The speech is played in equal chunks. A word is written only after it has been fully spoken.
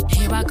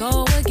Here I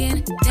go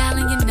again,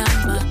 dialing your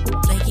number.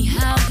 Flaky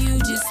how you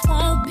just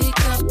won't pick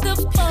up the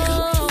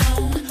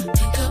phone.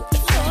 Pick up the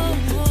phone.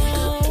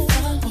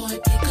 Boy,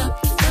 pick up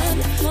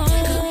the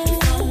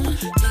phone.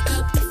 Pick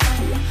up the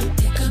phone.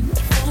 Pick up the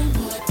phone.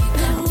 Boy, pick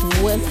up the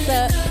phone. What's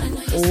up?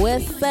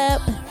 What's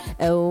up?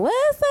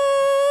 What's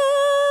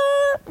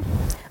up?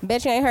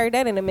 Bet you ain't heard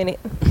that in a minute.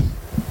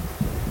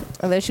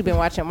 Unless you've been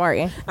watching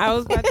Martin. I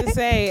was about to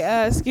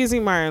say, excuse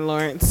me, Martin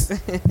Lawrence.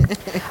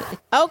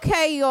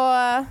 Okay,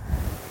 y'all.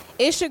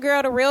 It's your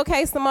girl, the real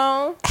K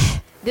Simone,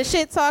 the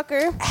shit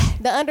talker,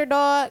 the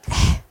underdog,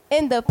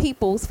 and the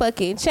people's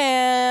fucking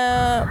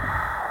champ.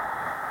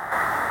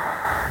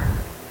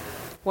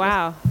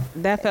 Wow,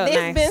 that felt nice.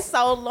 It's been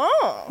so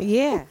long.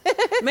 Yeah.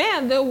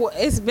 Man,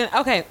 it's been,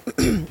 okay.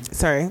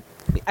 Sorry.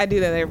 I do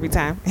that every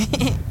time.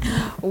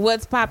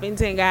 What's poppin',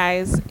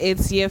 guys?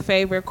 It's your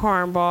favorite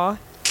cornball,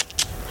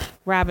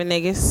 robbing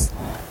niggas.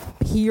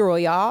 Hero,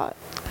 y'all.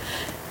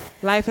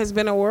 Life has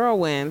been a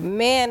whirlwind.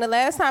 Man, the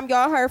last time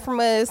y'all heard from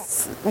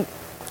us,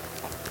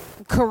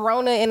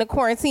 Corona and the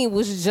quarantine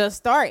was just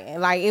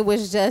starting. Like, it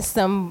was just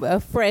some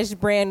fresh,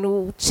 brand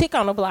new chick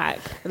on the block.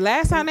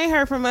 Last time they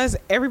heard from us,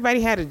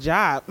 everybody had a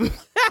job.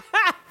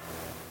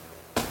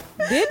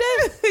 Did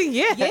they?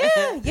 Yeah.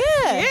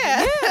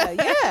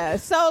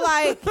 So,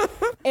 like,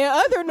 in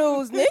other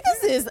news,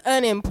 niggas is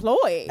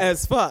unemployed.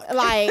 As fuck.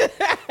 Like,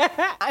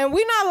 and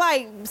we not,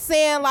 like,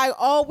 saying, like,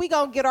 oh, we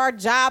gonna get our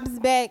jobs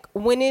back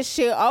when this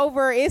shit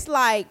over. It's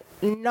like,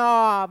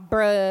 nah,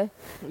 bruh.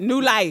 New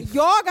life.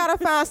 Y'all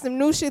gotta find some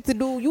new shit to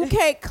do. You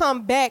can't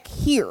come back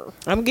here.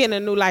 I'm getting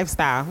a new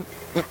lifestyle.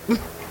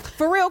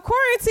 For real,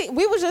 quarantine,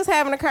 we was just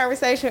having a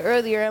conversation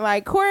earlier, and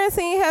like,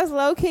 quarantine has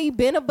low-key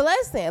been a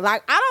blessing.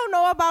 Like, I don't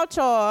know about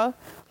y'all.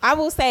 I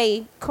will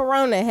say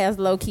Corona has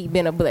low-key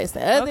been a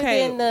blessing. Other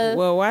than the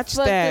watch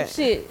fucked that. up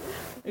shit.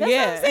 That's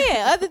what I'm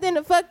saying. Other than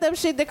the fucked up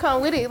shit that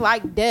come with it,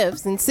 like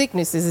deaths and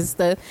sicknesses and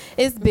stuff,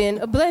 it's been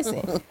a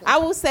blessing. I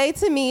will say,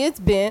 to me, it's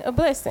been a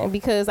blessing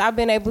because I've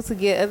been able to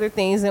get other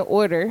things in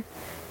order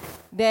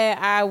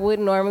that I would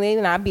normally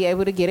not be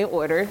able to get in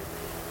order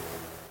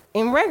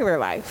in regular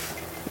life.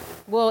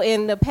 Well,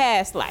 in the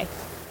past life.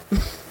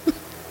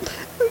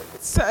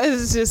 So it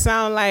just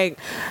sound like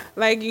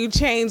you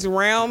changed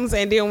realms,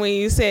 and then when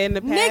you said in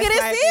the past, nigga, this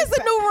life, is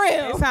a new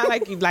realm. It sound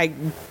like you like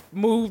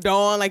moved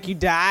on, like you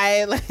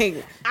died.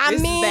 Like, I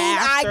mean,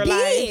 I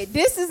did.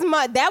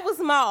 That was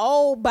my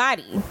old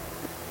body.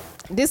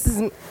 This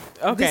is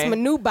this my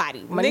new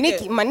body. My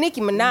Nicki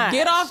Minaj.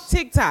 Get off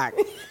TikTok.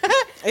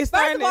 First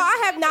of all,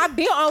 I have not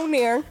been on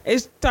there.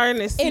 It's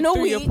starting to seep in a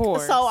through week, your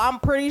pores. so I'm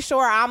pretty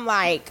sure I'm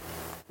like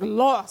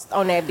lost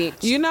on that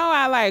bitch. You know,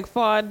 I like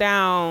fall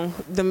down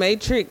the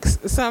Matrix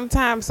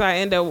sometimes, so I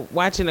end up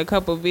watching a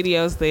couple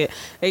videos that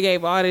they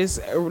gave all this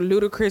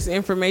ludicrous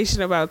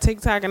information about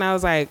TikTok, and I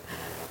was like,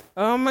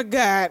 oh my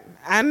God,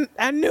 I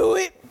knew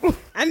it.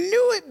 I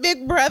knew it,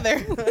 big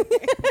brother.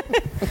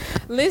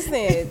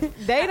 Listen,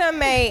 they done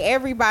made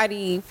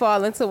everybody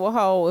fall into a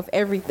hole with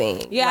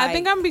everything. Yeah, like, I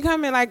think I'm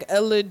becoming like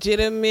a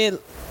legitimate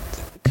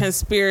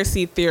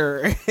conspiracy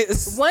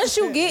theorist. Once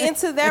you get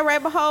into that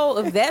rabbit hole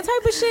of that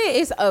type of shit,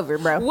 it's over,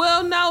 bro.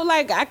 Well, no,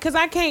 like, because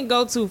I can't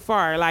go too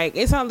far. Like,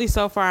 it's only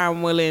so far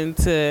I'm willing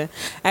to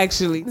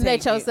actually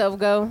let yourself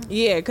go.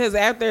 Yeah, because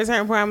after a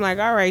certain point, I'm like,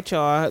 all right,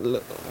 y'all,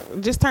 look,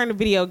 just turn the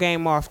video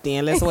game off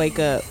then. Let's wake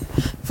up.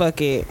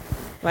 Fuck it.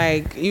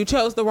 Like, you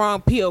chose the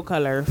wrong peel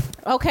color.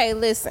 Okay,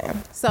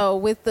 listen. So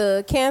with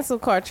the cancel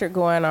culture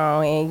going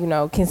on and, you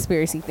know,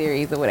 conspiracy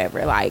theories or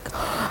whatever, like,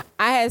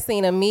 I had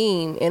seen a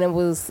meme and it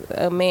was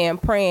a man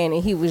praying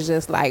and he was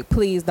just like,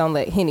 please don't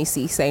let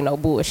Hennessy say no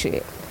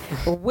bullshit.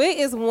 What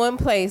is one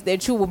place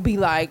that you would be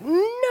like,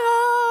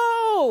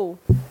 no,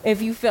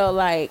 if you felt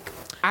like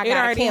I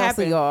gotta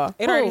cancel y'all?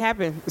 It already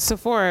happened.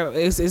 Sephora,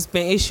 it's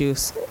been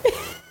issues.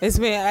 It's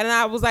been, and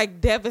I was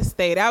like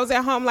devastated. I was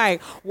at home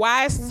like,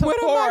 why is Sephora?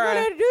 What am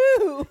I gonna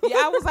do? Yeah,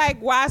 I was like,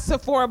 why is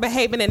Sephora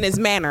behaving in this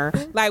manner?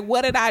 Like,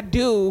 what did I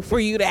do for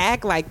you to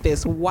act like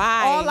this?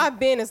 Why? All I've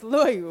been is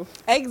loyal.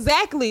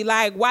 Exactly.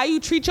 Like, why you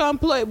treat your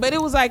employee? But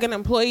it was like an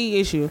employee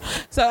issue.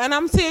 So, and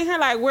I'm sitting here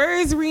like, where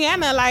is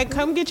Rihanna? Like,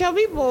 come get your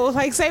people.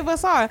 Like, save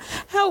us all.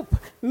 Help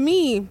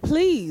me,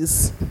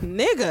 please,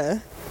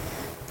 nigga.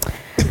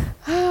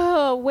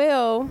 Oh,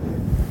 well.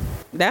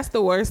 That's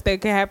the worst that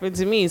could happen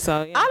to me.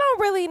 So yeah. I don't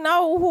really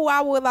know who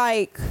I would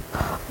like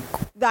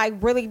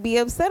really be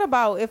upset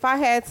about if I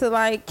had to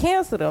like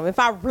cancel them. If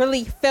I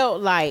really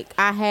felt like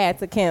I had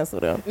to cancel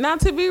them. Now,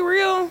 to be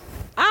real,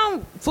 I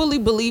don't fully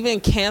believe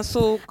in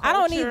cancel culture. I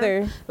don't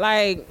either.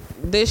 Like,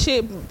 this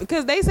shit,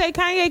 because they say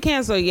Kanye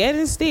cancel, yet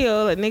and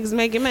still niggas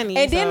making money.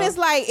 And then it's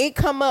like it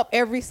come up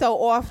every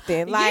so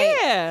often. Like,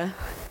 yeah.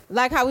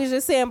 Like how we was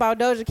just saying about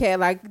Doja Cat.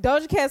 Like,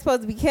 Doja Cat's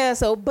supposed to be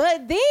canceled,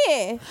 but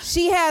then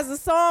she has a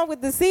song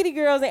with the City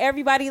Girls and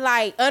everybody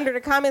like under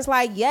the comments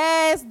like,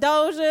 yes,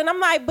 Doja. And I'm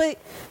like, but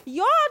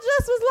y'all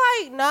just was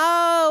like,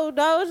 no,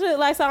 Doja.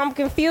 Like, so I'm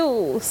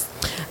confused.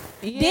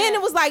 Then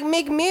it was like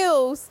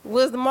McMills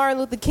was the Martin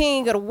Luther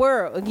King of the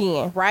world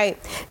again, right?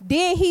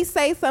 Then he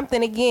said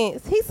something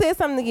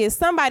against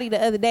somebody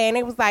the other day, and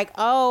it was like,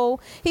 oh,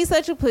 he's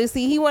such a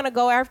pussy. He want to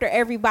go after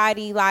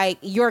everybody. Like,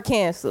 you're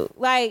canceled.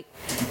 Like,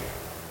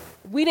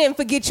 we didn't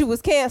forget you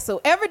was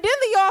canceled.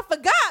 Evidently, y'all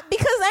forgot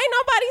because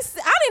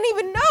I didn't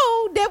even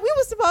know that we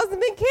were supposed to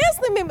be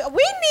canceling him.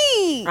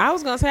 I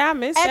was gonna say I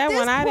missed that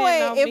one. I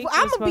didn't know. If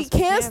I'm gonna be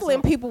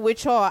canceling people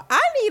with y'all,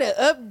 I need an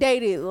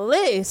updated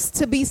list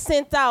to be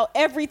sent out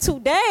every 2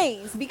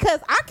 days because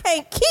I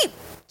can't keep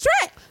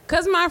track.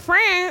 Cause my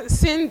friend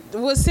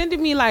was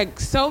sending me like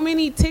so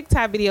many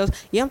TikTok videos.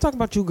 Yeah, I'm talking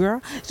about you,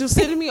 girl. She was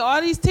sending me all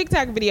these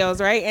TikTok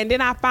videos, right? And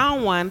then I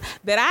found one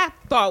that I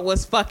thought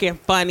was fucking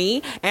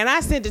funny, and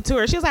I sent it to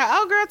her. She was like,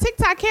 "Oh, girl,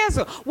 TikTok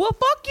canceled." Well,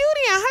 fuck you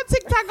then. How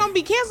TikTok gonna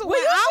be canceled when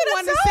I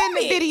want to send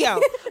the video?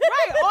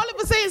 Right? All it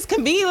was saying is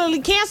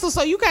conveniently canceled,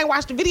 so you can't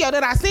watch the video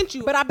that I sent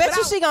you. But I bet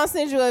she gonna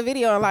send you a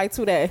video in like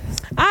 2 days.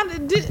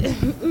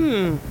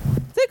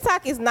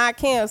 TikTok is not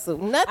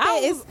canceled.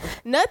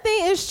 Nothing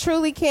is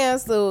truly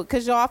canceled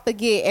because y'all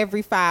forget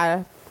every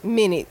 5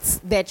 minutes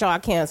that y'all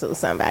cancel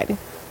somebody.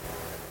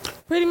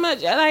 Pretty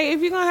much, like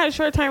if you're gonna have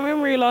short-term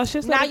memory loss,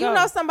 just now you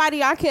know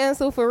somebody I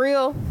canceled for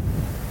real.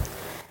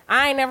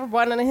 I ain't never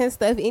bought none of his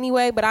stuff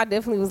anyway, but I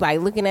definitely was like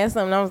looking at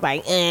something. I was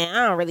like, I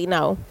don't really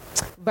know.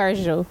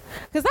 Virgil,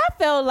 because I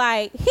felt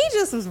like he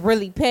just was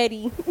really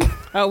petty.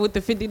 Oh, with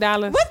the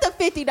 $50. With the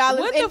 $50,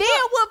 and then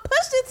what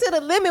pushed it to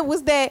the limit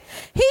was that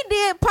he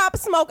did Pop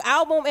Smoke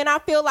album, and I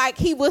feel like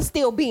he was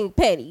still being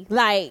petty.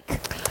 Like,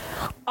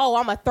 oh,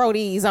 I'm gonna throw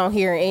these on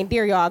here, and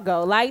there y'all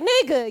go. Like,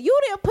 nigga, you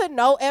didn't put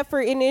no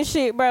effort in this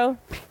shit, bro.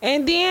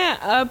 And then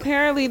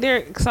apparently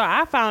so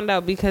I found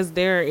out because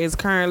there is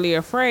currently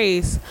a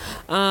phrase,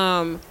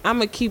 I'm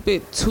gonna keep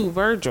it 2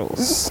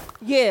 Virgils.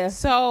 Yeah.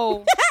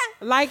 So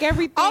like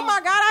everything. Oh my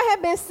God, I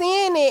have been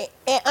seeing it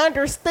and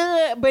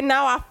understood, but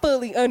now I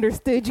fully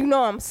understood. You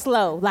know I'm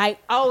slow. Like,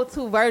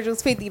 2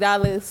 Virgils,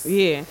 $50.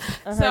 Yeah.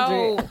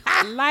 So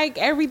like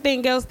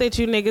everything else that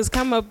you niggas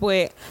come up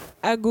with,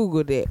 I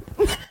Googled it.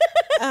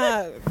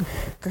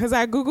 Cause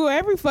I Google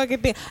every fucking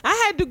thing. I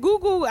had to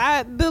Google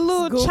the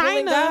little Googling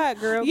China, God,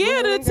 girl.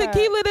 yeah, Googling the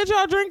tequila that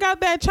y'all drink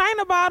out that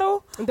China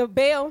bottle, the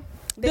bell,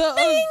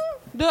 the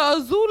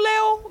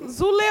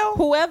Zulel,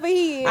 whoever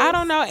he is. I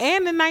don't know.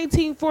 And in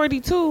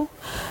 1942,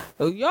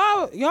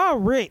 y'all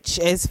rich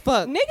as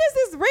fuck. Niggas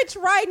is rich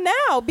right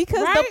now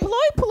because the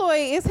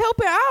ploy is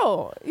helping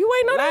out. You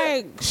ain't know that?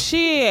 Like,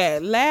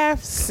 shit,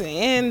 laughs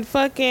and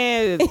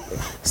fucking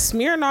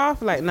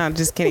Smirnoff. Like, no,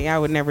 just kidding. I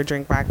would never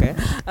drink vodka.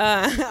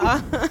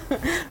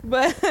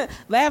 But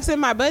laughs in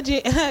my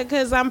budget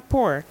because I'm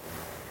poor.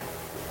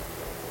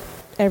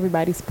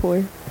 Everybody's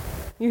poor.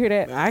 You hear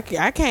that? I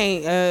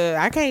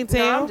can't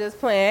tell. No, I'm just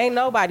playing. Ain't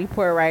nobody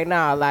poor right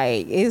now.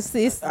 Like,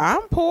 it's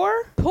I'm poor.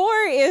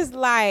 Poor is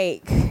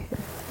like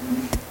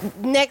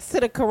next to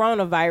the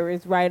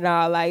coronavirus right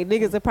now. Like,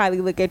 niggas will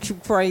probably look at you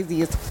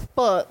crazy as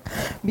fuck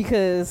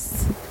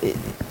because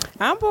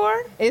I'm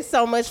poor. It's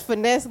so much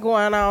finesse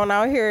going on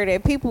out here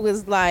that people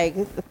is like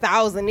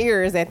 1,000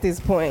 years at this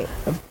point.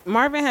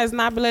 Marvin has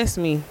not blessed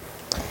me.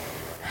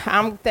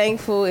 I'm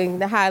thankful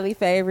and highly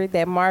favored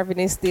that Marvin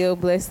is still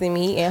blessing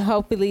me, and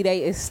hopefully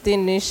they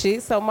extend this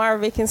shit so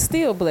Marvin can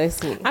still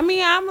bless me. I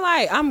mean, I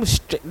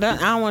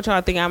don't want y'all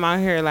to think I'm out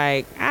here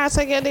like, I'll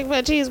take your dick for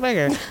a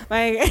cheeseburger.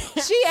 Like,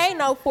 she ain't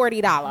no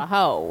 $40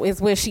 hoe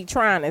is what she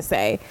trying to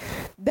say.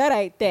 That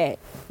ain't that.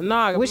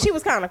 No. When she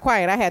was kind of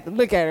quiet, I had to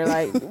look at her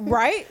like,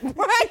 right?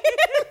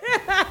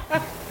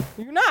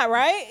 You're not,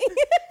 right?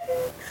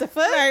 The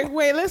fuck? Like,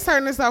 wait, let's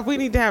turn this off. We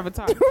need to have a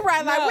talk.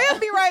 Right, like, we'll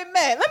be right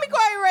back. Let me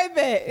call you right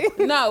back.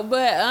 No,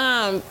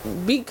 but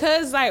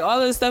because like all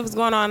this stuff is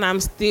going on, I'm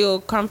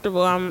still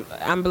comfortable.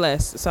 I'm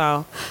blessed.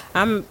 So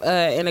I'm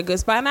in a good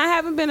spot. And I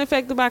haven't been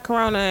affected by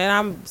corona, and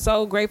I'm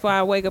so grateful.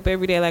 I wake up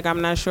every day like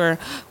I'm not sure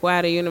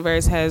why the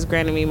universe has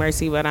granted me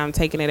mercy, but I'm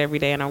taking it every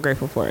day and I'm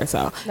grateful for it.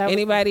 So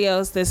anybody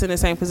else that's in the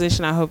same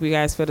position, I hope you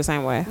guys feel the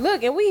same way.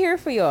 Look, and we here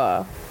for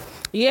y'all.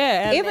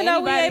 Yeah, even though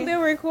we ain't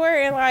been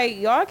recording, like,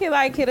 y'all can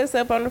like hit us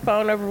up on the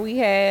phone number we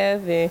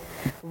have, and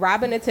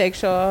Robin to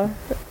text y'all.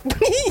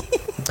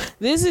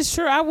 This is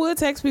true. I would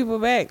text people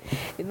back.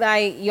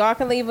 Like, y'all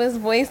can leave us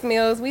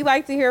voicemails. We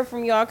like to hear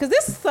from y'all because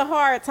this is a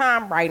hard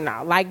time right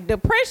now. Like,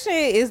 depression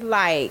is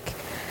like,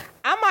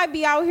 I might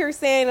be out here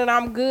saying that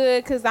I'm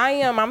good because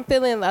I'm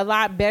feeling a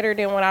lot better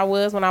than what I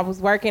was when I was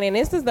working. And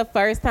this is the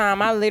first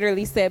time I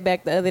literally sat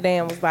back the other day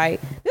and was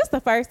like, this is the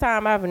first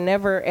time I've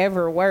never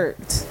ever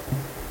worked.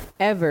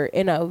 Ever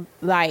in a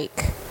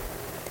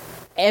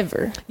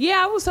ever.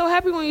 Yeah, I was so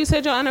happy when you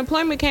said your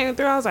unemployment came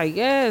through. I was like,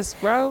 yes,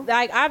 bro.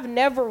 Like, I've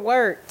never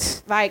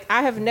worked. Like,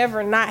 I have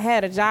never not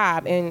had a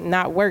job and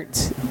not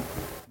worked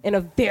in a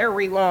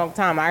very long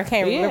time. I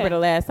can't remember the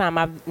last time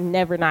I've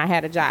never not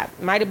had a job.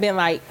 Might have been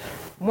like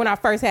when I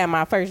first had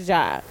my first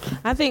job.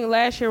 I think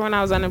last year when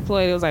I was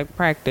unemployed, it was like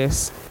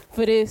practice.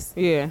 for this.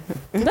 Yeah.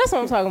 That's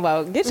what I'm talking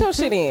about. Get your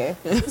shit in.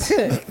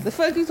 The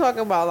fuck you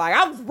talking about? Like,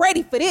 I was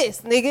ready for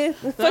this, nigga.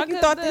 The fuck you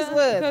thought this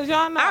was? Because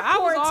y'all know I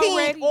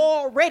quarantined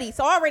already,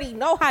 so I already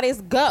know how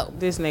this go.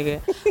 This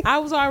nigga. I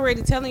was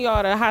already telling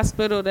y'all the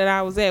hospital that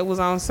I was at was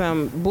on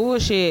some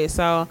bullshit.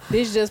 So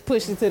This just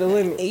pushed it to the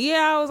limit.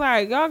 yeah, I was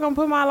like, y'all gonna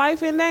put my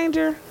life in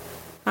danger?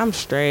 I'm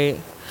straight.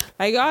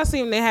 Like, y'all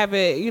seem to have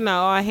it, you know,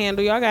 all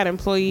handled. Y'all got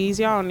employees.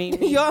 Y'all don't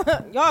need me. y'all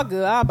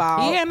good. I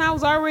ball. Yeah, and I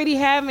was already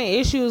having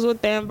issues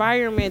with the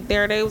environment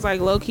there. They was like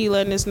low-key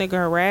letting this nigga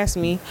harass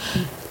me.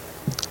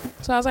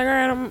 So I was like, all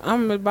right,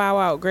 I'm gonna bow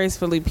out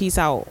gracefully. Peace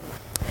out.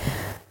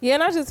 Yeah,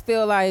 and I just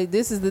feel like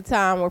this is the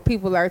time where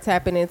people are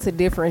tapping into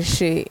different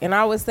shit. And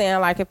I was saying,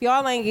 like, if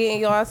y'all ain't getting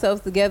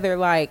yourselves together,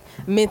 like,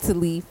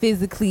 mentally,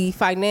 physically,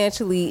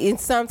 financially, in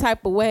some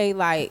type of way,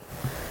 like,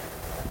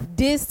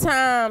 this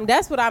time,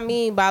 that's what I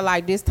mean by,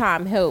 like, this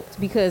time helped.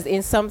 Because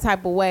in some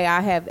type of way,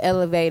 I have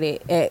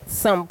elevated at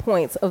some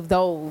points of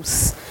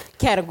those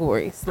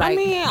categories. Like, I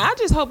mean, I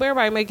just hope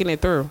everybody making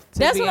it through.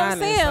 that's what I'm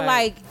saying.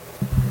 Like,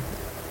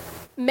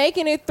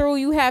 making it through,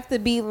 you have to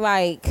be,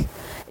 like,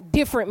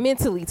 different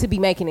mentally to be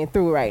making it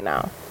through right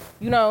now,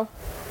 you know,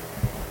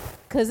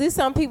 because there's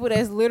some people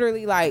that's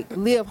literally like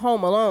live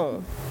home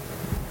alone.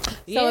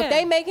 So if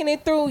they making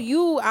it through,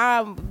 you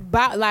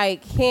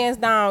like hands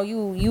down,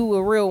 you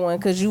a real one,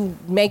 because you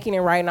making it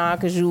right now,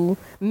 because you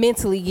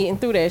mentally getting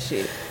through that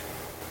shit,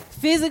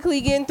 physically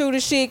getting through the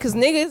shit, because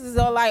niggas is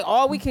like,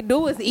 all we can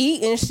do is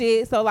eat and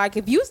shit. So like,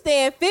 if you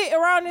staying fit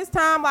around this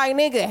time, like,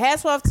 nigga,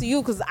 hats off to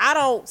you, because I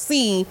don't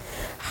see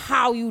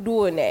how you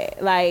doing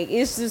that. Like,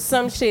 it's just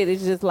some shit.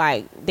 It's just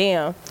like,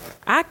 damn,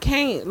 I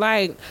can't,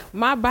 like,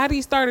 my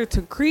body started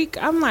to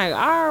creak. I'm like,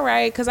 all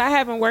right, because I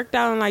haven't worked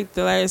out in like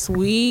the last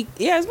week.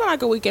 Yeah, it's been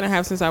like a week and a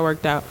half since I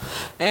worked out.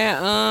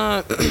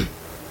 And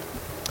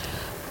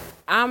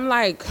I'm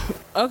like,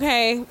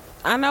 okay,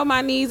 I know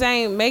my knees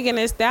ain't Megan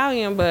Thee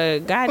Stallion, but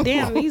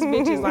goddamn, these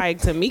bitches like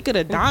Tamika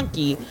the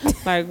donkey.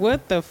 Like,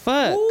 what the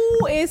fuck?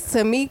 who is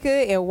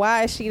Tamika and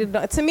why is she the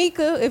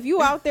Tamika? If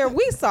you out there,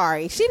 we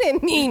sorry. She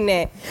didn't mean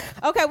that.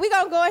 Okay, we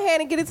gonna go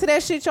ahead and get into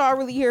that shit y'all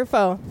really here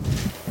for.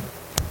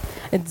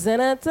 You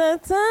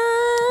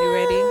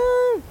ready?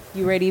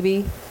 You ready,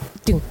 B?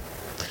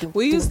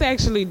 We used to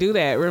actually do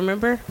that,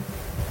 remember?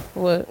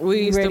 What? We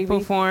You used ready, to B?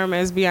 perform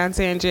as Beyonce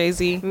and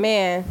Jay-Z.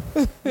 Man,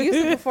 we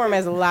used to perform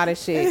as a lot of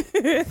shit.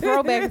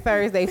 Throwback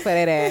Thursday for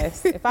that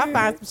ass. If I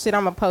find some shit,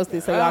 I'm gonna post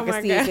it so y'all Oh can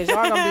my see it, because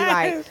y'all gonna be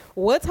like,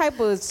 what type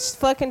of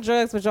fucking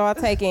drugs was y'all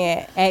taking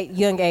at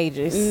young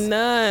ages?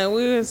 None.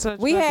 We were such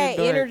We fucking had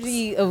dorks.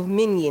 energy of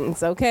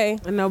minions, okay?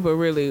 No, but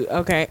really,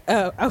 okay.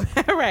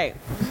 Okay, all right.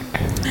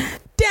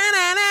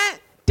 Da-na-na,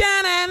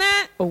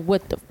 da-na-na, Or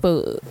what the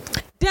fuck?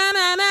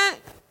 da-na-na,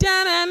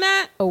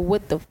 da-na-na. Or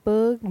what the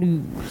fuck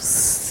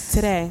news?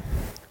 Today,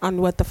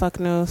 on What the Fuck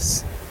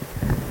News,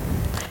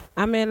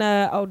 I'm in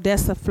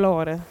Odessa,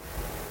 Florida,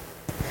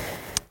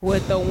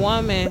 with the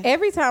woman.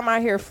 Every time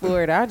I hear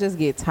Florida, I just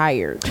get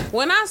tired.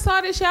 When I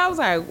saw this shit, I was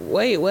like,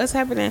 wait, what's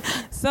happening?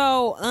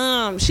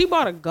 So, she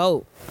bought a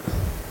goat,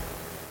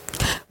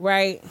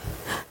 right?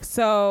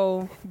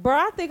 So, Bro,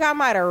 I think I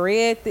might have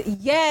read.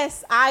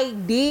 Yes, I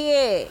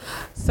did.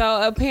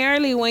 so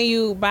apparently when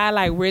you buy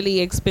like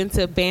really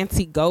expensive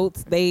fancy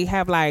goats, they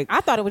have like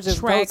I thought it was just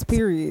tracked goats,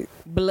 period.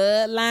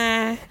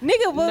 bloodline.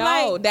 Nigga, but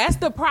No, like, that's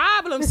the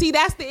problem. See,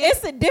 that's the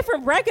it's a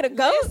different bracket of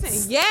goats.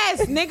 Listen,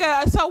 yes,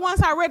 nigga. So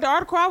once I read the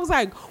article, I was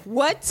like,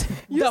 what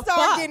You the start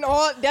fuck? getting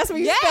all. That's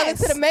when you fell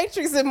Yes. into the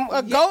Matrix and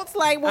goats.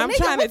 Like, well, I'm nigga,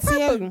 trying what to type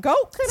tell of you.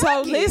 goat could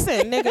I So get?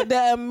 listen, nigga,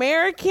 the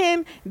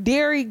American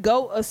Dairy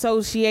Goat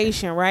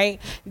Association, right?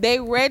 They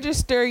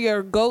register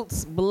your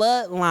goat's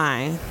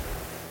bloodline.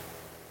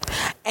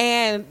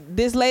 And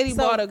this lady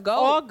bought a goat.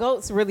 All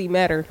goats really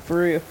matter,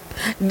 for real.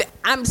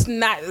 I'm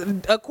not,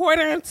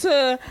 according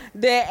to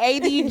the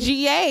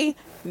ADGA,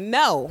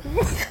 no.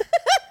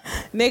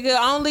 Nigga,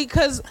 only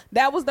because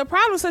that was the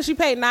problem. So she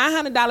paid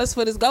 $900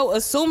 for this goat,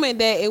 assuming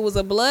that it was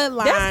a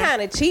bloodline. That's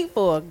kind of cheap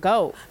for a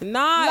goat.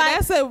 Nah,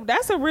 Like-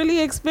 that's a really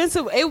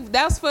expensive.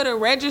 That's for the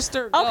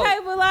registered goat. Okay,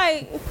 but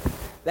like,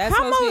 That's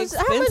how supposed to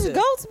be much expensive.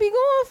 goats be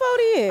going for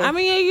then? I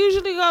mean, it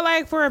usually go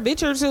like for a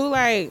bitch or two.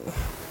 Like,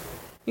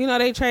 you know,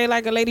 they trade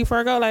like a lady for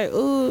a goat. Like,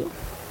 ooh,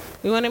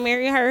 you want to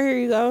marry her? Here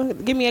you go.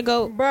 Give me a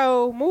goat.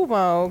 Bro, move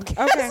on. Okay.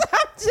 I'm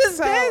just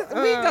So,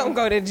 we gonna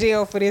go to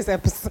jail for this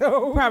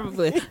episode.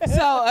 Probably.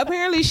 So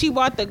apparently she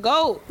bought the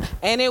goat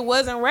and it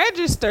wasn't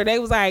registered. They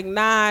was like,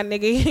 nah,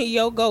 nigga,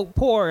 your goat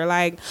poor.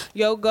 Like,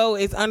 your goat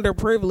is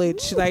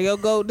underprivileged. Like, your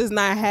goat does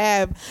not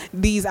have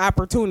these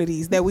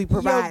opportunities that we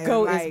provide. Your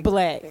goat Like, is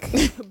black.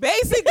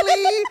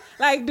 basically,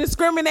 like,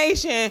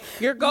 discrimination.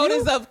 Your goat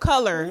is of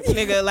color,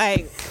 nigga.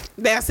 Like,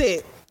 that's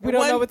it. We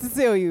don't know what to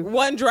tell you.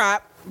 One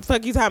drop.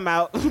 Fuck you talking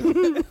about.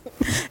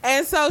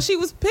 And so she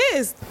was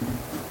pissed.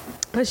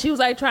 Cause she was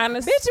like trying to.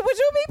 Bitch, would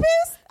you be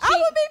pissed? I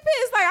would be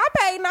pissed. Like, I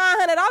paid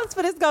 $900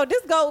 for this goat.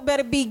 This goat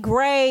better be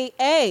grade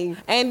A.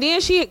 And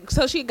then she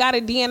got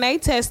a DNA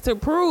test to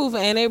prove,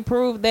 and it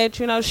proved that,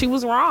 you know, she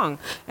was wrong.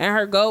 And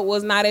her goat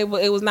was not it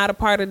was not a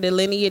part of the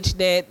lineage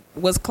that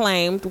was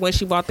claimed when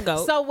she bought the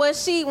goat. So when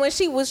she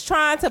was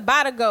trying to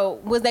buy the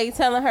goat, was they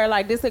telling her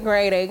like this a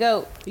grade A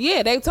goat?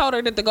 Yeah, they told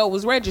her that the goat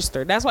was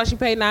registered. That's why she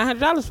paid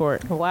 $900 for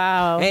it.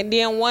 Wow. And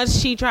then once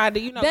she tried to,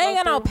 you know, they ain't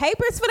got no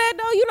papers for that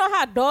though. You know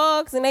how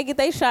dogs and they get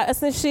their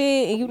shots and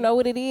shit, and you know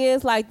what it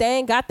is. Like they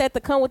ain't got that to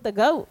come with the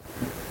goat.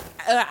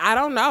 I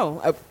don't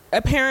know.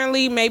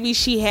 Apparently, maybe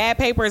she had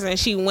papers and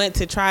she went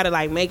to try to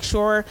like make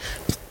sure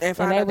and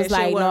find And they out was that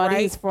shit like, wasn't no, right.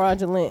 these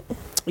fraudulent.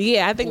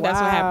 Yeah, I think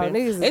that's what happened.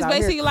 Niggas is It's out here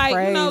basically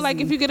like, you know, like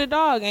crazy. if you get a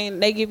dog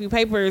and they give you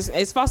papers,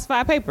 it's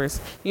falsified papers.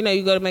 You know,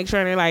 you go to make sure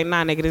and they're like,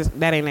 nah, nigga,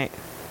 that ain't it.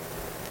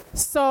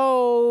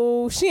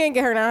 So she ain't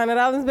get her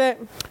 $900 back.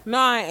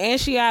 Nah, and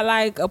she got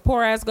like a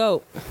poor ass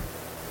goat.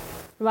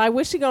 Like,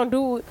 what's she gonna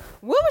do?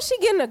 What was she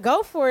getting a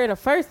goat for in the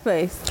first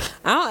place?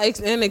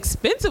 An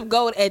expensive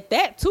goat at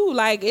that too.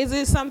 Like, is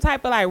it some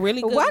type of like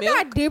really good Well, I milk?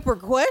 got deeper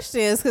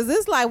questions because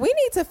it's like we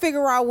need to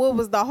figure out what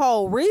was the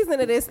whole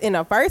reason of this in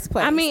the first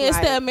place. I mean, it's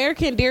like, the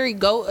American Dairy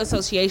Goat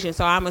Association,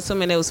 so I'm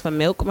assuming it was for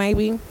milk,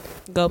 maybe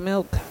goat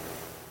milk.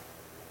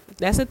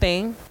 That's a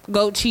thing.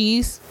 Goat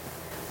cheese.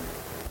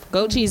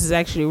 Goat cheese is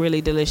actually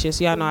really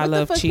delicious. Y'all know I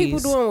love what the fuck cheese.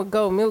 people doing with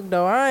goat milk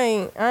though?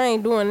 I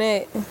ain't doing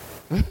that.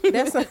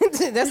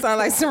 That sounds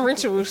like some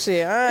ritual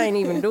shit. I ain't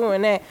even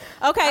doing that.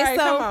 Okay, All right,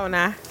 so come on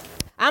now.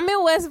 I'm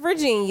in West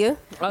Virginia.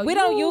 Oh, We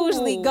don't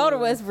usually go to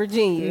West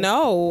Virginia.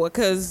 No,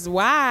 because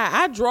why?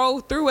 I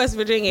drove through West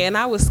Virginia and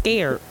I was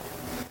scared.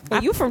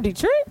 And you from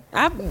Detroit?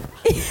 Oh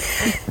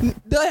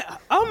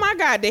my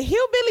God, the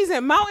hillbillies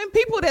and mountain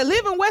people that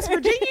live in West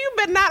Virginia, you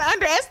better not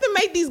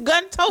underestimate these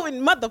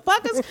gun-toting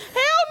motherfuckers.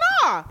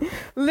 Hell no.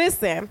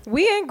 Listen,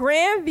 we in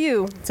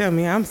Grandview, Tell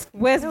me, I'm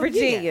West Hell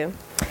Virginia.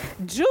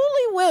 Julie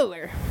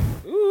Willer.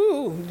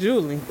 Ooh,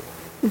 Julie.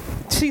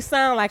 She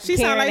sound like She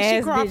sound like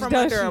she crawled from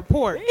under a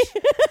porch.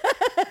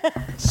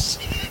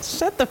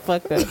 Shut the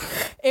fuck up.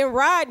 And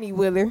Rodney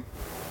Willer.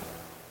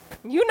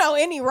 You know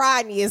any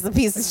Rodney is a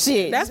piece of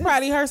shit. That's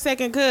probably her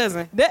second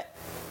cousin.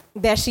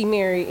 that she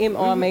married. It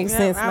all makes Yeah,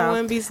 sense I now.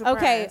 wouldn't be surprised.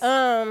 Okay,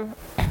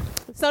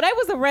 so they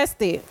was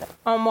arrested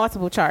on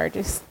multiple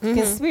charges.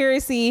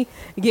 Conspiracy,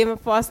 giving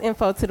false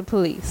info to the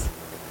police.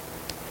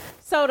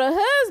 So the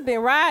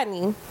husband,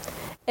 Rodney,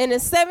 and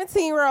his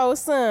 17-year-old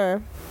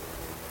son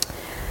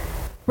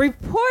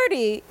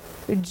reported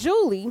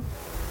Julie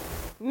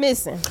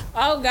missing.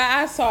 Oh God,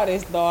 I saw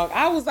this dog.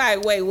 I was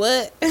like, wait,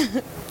 what?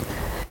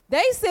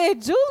 They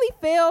said Julie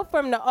fell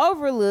from the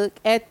overlook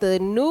at the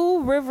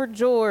New River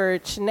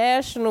Gorge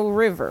National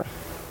River.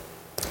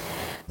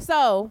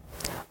 So,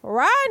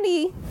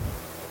 Rodney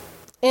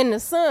and the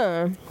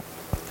son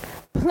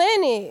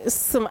planted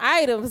some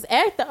items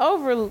at the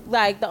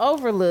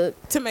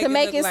overlook To make it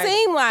make look it like-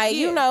 seem like, yeah.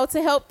 you know,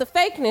 to help the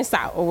fakeness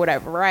out or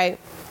whatever, right?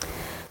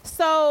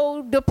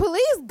 So the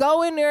police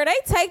go in there, they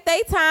take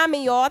their time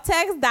and y'all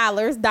tax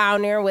dollars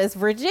down there in West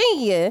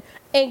Virginia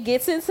and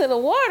gets into the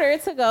water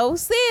to go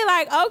see,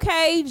 like,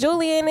 okay,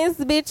 Julie and this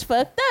bitch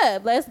fucked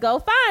up. Let's go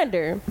find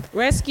her.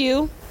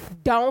 Rescue.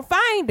 Don't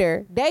find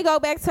her. They go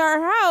back to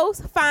her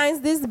house,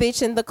 finds this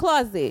bitch in the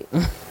closet.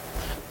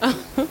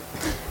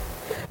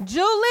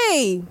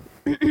 Julie,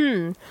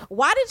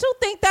 why did you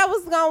think that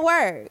was gonna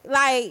work?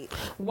 Like,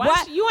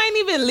 Why you ain't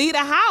even leave the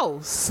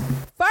house?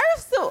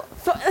 First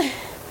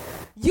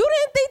you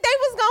didn't think they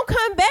was gonna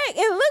come back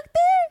and look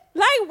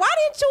there? Like, why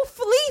didn't you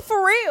flee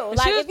for real?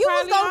 Like, was if you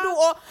was probably gonna do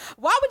all,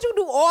 why would you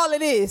do all of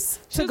this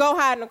to go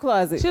hide in the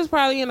closet, She was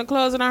probably in the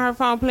closet on her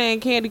phone playing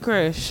Candy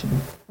Crush.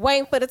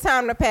 waiting for the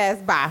time to pass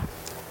by?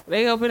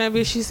 They opened that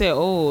bitch. She said,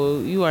 "Oh,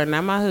 you are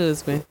not my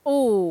husband."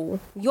 Ooh,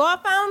 y'all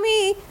found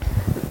me.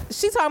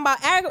 She talking about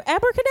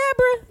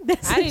abracadabra.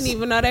 I didn't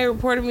even know they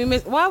reported me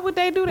missing. Why would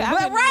they do that?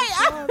 But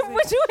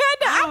but you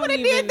had to. I don't would have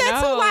even did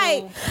that know. too.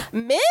 Like,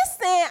 missing.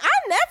 I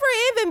never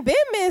even been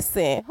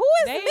missing. Who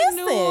is They missing?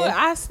 knew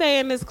I stay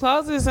in this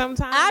closet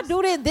sometimes. I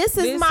do this. This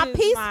is my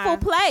peaceful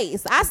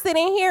place. I sit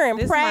in here and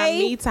This is my pray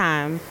me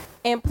time.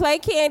 and play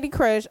Candy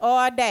Crush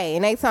all day,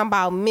 and they talking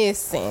about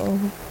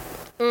missing.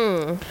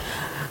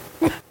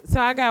 So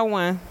I got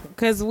one.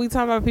 Because we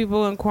talking about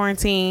people in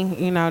quarantine.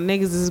 You know,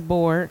 niggas is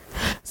bored.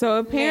 So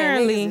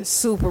apparently, Man, niggas is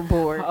super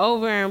bored.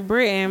 over in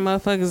Britain,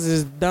 motherfuckers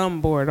is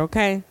dumb bored,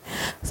 okay?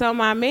 So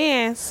my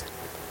man's,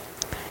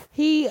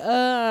 he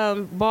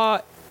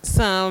bought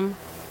some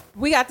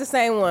We got the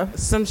same one.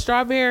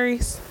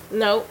 strawberries,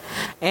 Nope,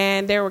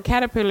 and there were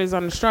caterpillars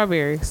on the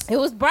strawberries. it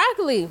was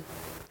broccoli.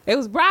 It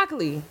was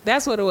broccoli.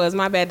 That's what it was.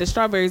 My bad. The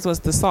strawberries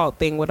was the salt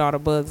thing with all the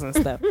bugs and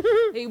stuff.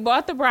 He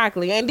bought the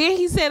broccoli, and then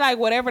he said, like,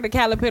 whatever the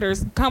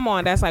caterpillars come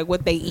on, that's like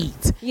what they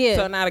eat. Yeah.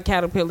 So now the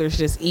caterpillars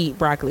just eat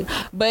broccoli,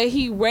 but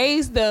he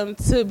raised them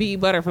to be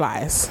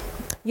butterflies.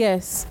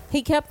 Yes,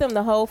 he kept them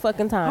the whole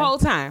fucking time.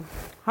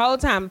 Whole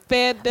time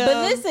fed them. But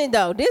listen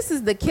though, this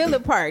is the killer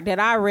part that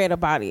I read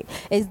about it,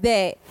 is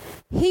that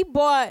he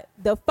bought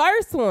the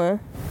first one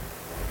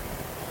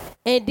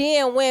And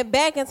then went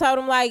back and told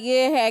him like,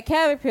 yeah, it had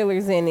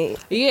caterpillars in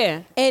it.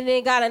 Yeah. And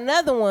then got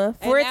another one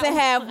for And it to that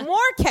have more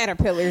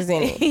caterpillars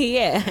in it.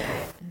 Yeah.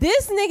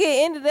 This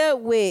nigga ended up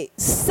with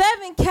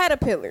 7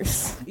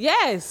 caterpillars.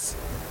 Yes.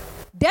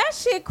 That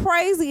shit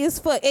crazy as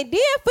fuck. And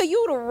then for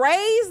you to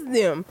raise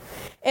them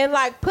and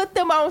like put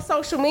them on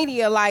social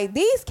media, like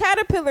these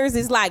caterpillars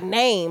is like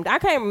named. I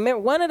can't remember.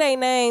 One of their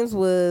names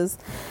was,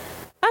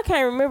 I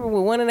can't remember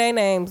what one of their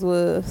names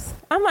was.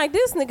 I'm like,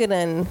 this nigga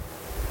done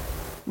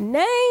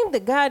named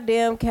the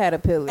goddamn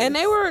caterpillars. And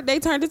they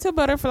turned into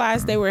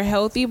butterflies. They were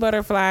healthy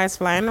butterflies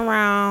flying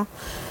around.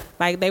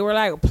 Like they were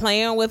like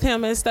playing with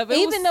him and stuff.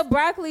 Even the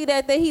broccoli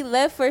that he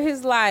left for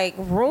his like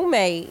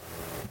roommate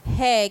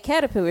had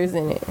caterpillars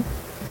in it.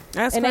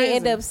 That's and crazy. they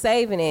end up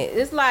saving it.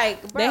 It's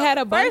like, bro, They had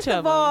a bunch first of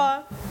of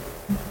all,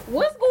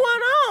 what's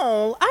going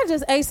on? I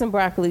just ate some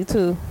broccoli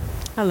too.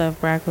 I love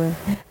broccoli.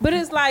 But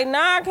it's like,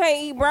 nah, I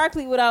can't eat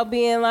broccoli without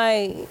being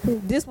like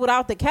this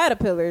without the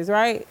caterpillars,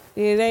 right?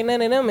 It ain't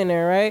none of them in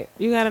there, right?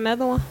 You got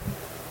another one?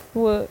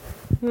 What?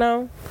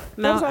 No.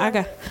 No, That's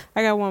all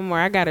I got one more.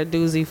 I got a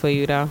doozy for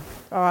you though.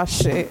 Oh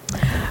shit.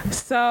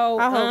 So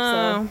I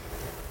hope so.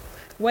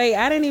 Wait,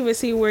 I didn't even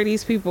see where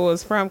these people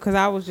was from because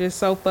I was just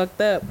so fucked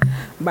up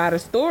by the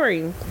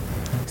story.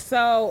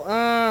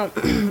 So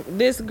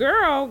this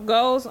girl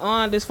goes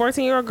on, this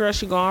 14-year-old girl,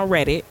 she go on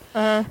Reddit,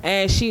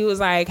 and she was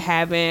like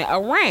having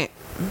a rant.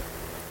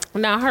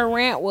 Now her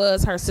rant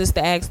was her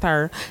sister asked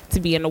her to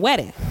be in the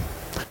wedding,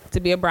 to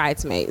be a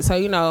bridesmaid. So,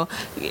 you know,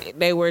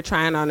 they were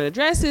trying on the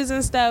dresses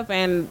and stuff,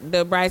 and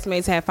the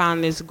bridesmaids had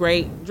found this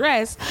great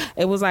dress.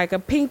 It was like a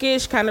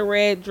pinkish kind of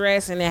red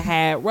dress, and it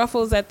had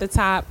ruffles at the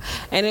top,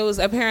 and it was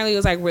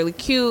like really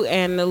cute,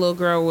 and the little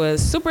girl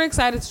was super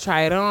excited to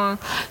try it on.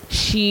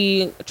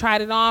 She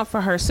tried it on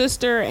for her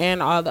sister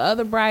and all the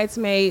other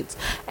bridesmaids,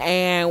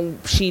 and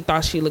she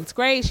thought she looked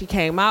great. She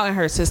came out and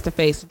her sister's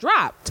face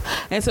dropped,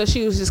 and so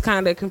she was just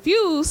kind of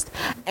confused,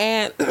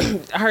 and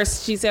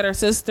she said her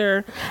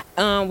sister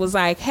was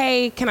like,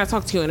 hey, can I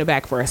talk to you in the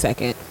back for a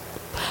second?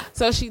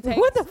 So she takes,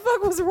 What the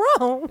fuck was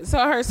wrong? so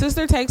her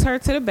sister takes her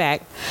to the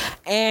back,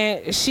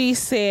 and she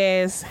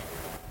says,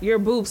 your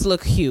boobs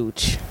look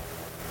huge.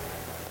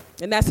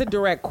 And that's a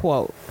direct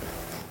quote.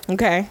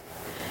 Okay.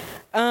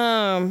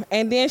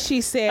 And then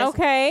she says,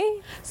 Okay.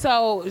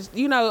 so,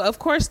 you know, of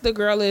course the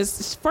girl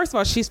is, first of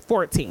all, she's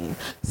 14.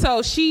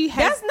 So she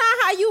has, That's not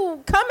how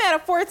you come at a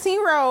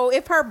 14-year-old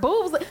if her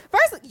boobs.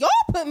 First, y'all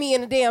put me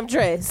in a damn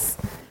dress.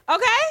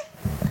 okay.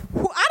 I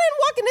didn't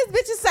walk in this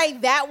bitch and say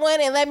that one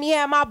and let me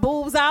have my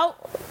boobs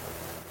out.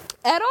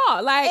 At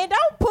all. Like, And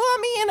don't pull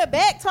me in the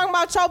back talking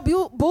about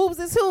your boobs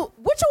is who.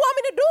 What you want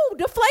me to do?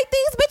 Deflate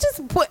these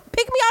bitches?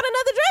 Pick me out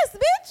another dress,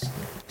 bitch.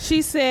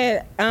 she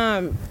said,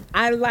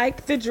 I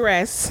like the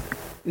dress,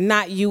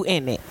 not you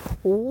in it.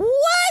 What?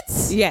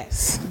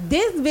 Yes.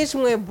 This bitch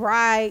went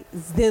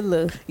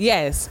bridezilla.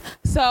 Yes.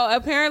 So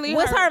apparently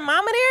Was her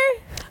mama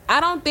there? I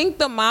don't think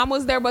the mom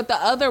was there, but the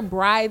other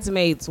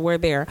bridesmaids were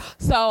there.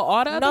 So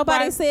all the other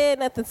Nobody said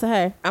nothing to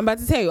her. I'm about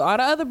to tell you, all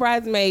the other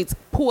bridesmaids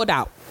pulled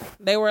out.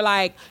 They were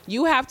like,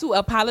 you have to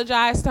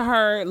apologize to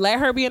her, let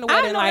her be in the I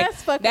wedding. know Like,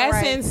 that's fucking that's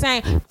right.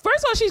 insane.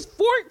 First of all, she's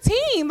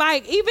 14.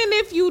 Like, even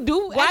if you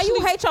do, Why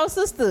you hate your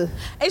sister?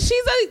 And she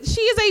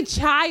is a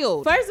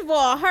child. First of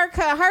all,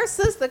 her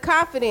sister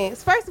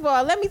confidence. First of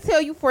all, let me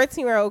tell you,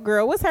 14-year-old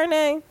girl. What's her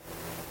name?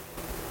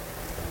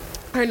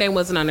 Her name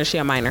wasn't on there. She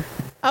a minor.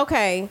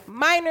 Okay,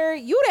 minor,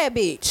 you that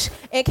bitch.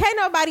 And can't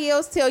nobody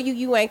else tell you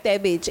you ain't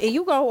that bitch. And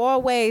you gonna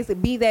always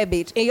be that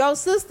bitch. And your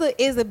sister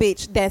is a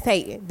bitch that's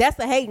hating. That's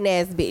a hating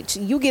ass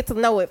bitch. You get to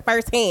know it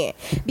firsthand.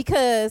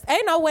 Because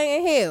ain't no way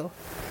in hell.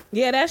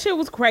 Yeah, that shit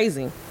was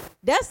crazy.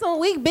 That's some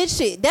weak bitch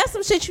shit. That's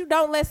some shit you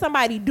don't let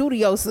somebody do to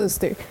your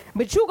sister.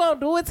 But you gonna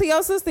do it to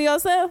your sister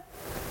yourself?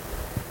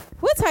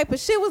 What type of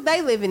shit was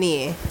they living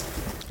in?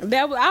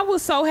 I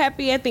was so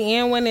happy at the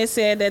end when it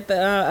said that the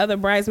other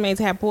bridesmaids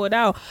had pulled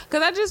out,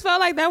 because I just felt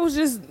like that was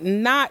just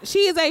not. She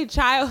is a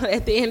child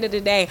at the end of the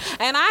day,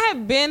 and I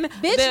have been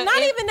Bitch,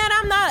 even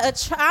that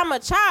I'm a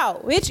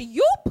child. Bitch,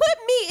 you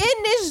put me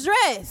in this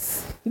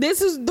dress.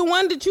 This is the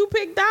one that you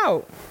picked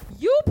out.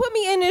 You put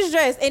me in this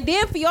dress, and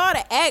then for y'all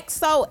to act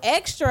so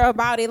extra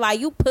about it, like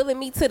you pulling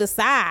me to the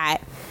side.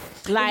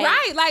 Like,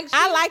 Right, like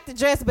I like the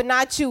dress, but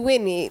not you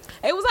in it.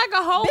 It was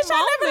like a whole Bitch,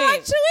 I never moment.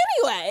 liked you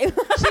anyway.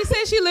 She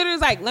said she literally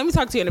was like, let me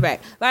talk to you in the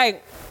back.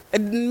 Like,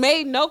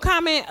 made no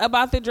comment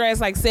about the dress,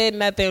 like said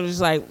nothing, was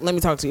just like, let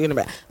me talk to you in the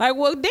back. Like,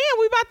 well, damn,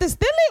 we about to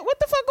steal it? What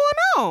the fuck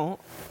going on?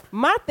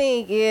 My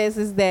thing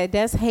is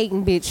that's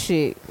hating bitch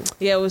shit.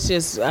 Yeah, it was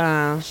just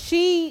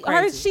She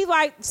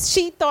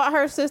thought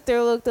her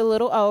sister looked a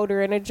little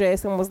older in a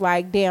dress and was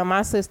like, damn,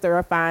 my sister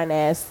a fine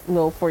ass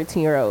little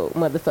 14-year-old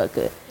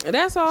motherfucker.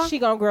 that's all. She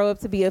gonna grow up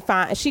to be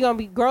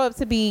grow up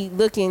to be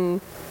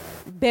looking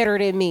better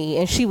than me,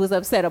 and she was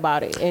upset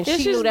about it, and It's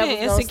she just knew that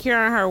been was insecure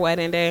on her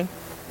wedding day.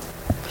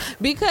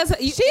 Because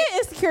she an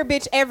insecure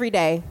bitch every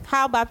day.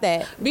 How about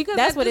that? Because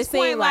that's at what it this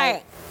point, seemed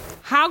like.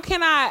 how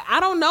can I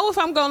don't know if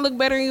I'm gonna look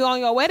better than you on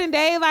your wedding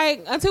day,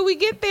 like, until we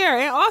get there.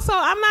 And also,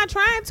 I'm not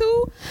trying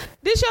to.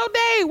 This your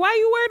day. Why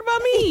you worried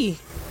about me?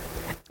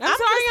 I'm sorry,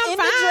 just I'm in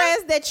fine. the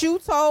dress that you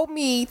told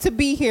me to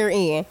be here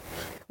in.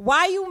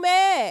 Why you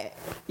mad?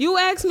 You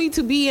asked me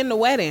to be in the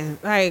wedding.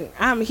 Like,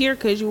 I'm here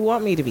because you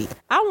want me to be.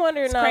 I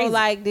wonder, no, crazy.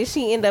 like, did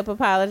she end up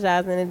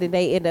apologizing and did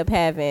they end up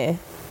having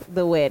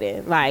the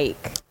wedding? Like,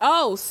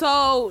 Oh,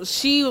 so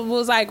she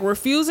was like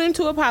refusing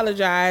to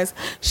apologize.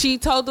 She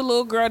told the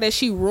little girl that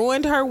she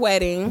ruined her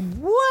wedding.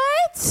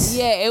 what?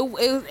 Yeah, it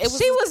was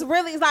She was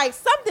really like,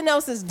 something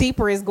else is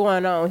deeper is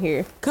going on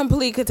here.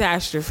 complete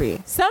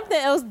catastrophe. Something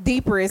else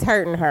deeper is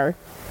hurting her.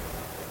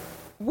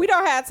 We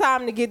don't have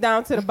time to get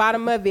down to the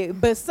bottom of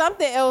it, but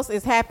something else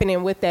is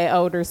happening with that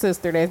older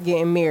sister that's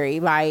getting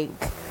married. Like,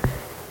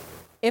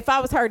 if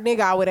I was her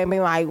nigga, I would have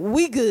been like,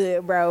 we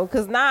good, bro.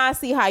 Because now I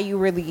see how you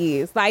really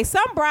is. Like,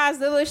 some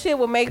Bridezilla shit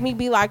would make me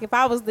be like, if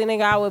I was the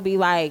nigga, I would be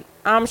like,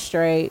 I'm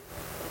straight.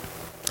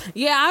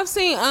 Yeah, I've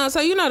seen. So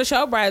you know the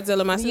show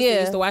Bridezilla. My sister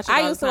used to watch it.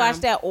 I all used the to time.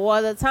 watch that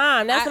all the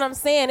time. That's what I'm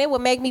saying. It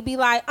would make me be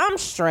like, I'm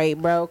straight,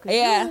 bro. 'Cause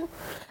Yeah.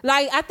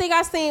 like, I think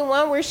I seen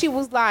one where she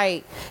was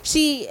like,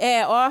 she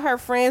had all her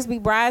friends be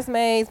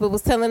bridesmaids, but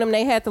was telling them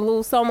they had to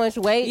lose so much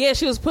weight. Yeah,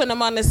 she was putting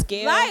them on the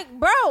scale. Like,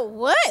 bro,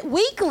 what?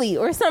 Weekly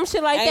or some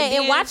shit like And that.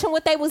 And then- watching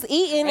what they was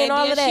eating and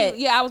all then of that.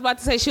 Yeah, I was about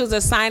to say she was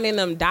assigning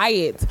them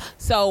diets.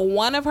 So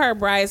one of her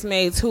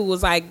bridesmaids, who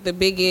was like the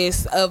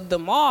biggest of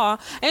them all,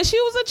 and she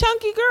was a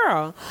chunky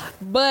girl,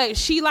 but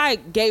she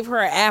like gave her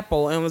an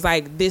apple and was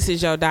like, "This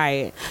is your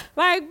diet."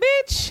 Like,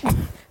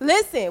 bitch.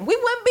 Listen, we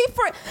wouldn't be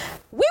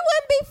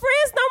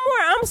friends no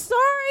more. I'm sorry.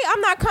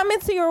 I'm not coming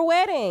to your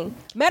wedding.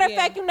 Matter of Yeah.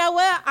 fact, you know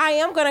what? I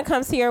am going to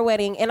come to your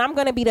wedding, and I'm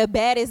going to be the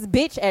baddest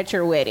bitch at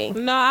your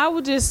wedding. No, I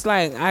would just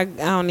like I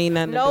don't need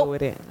nothing to do Nope.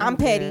 with it. I'm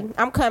petty. good.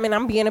 I'm coming.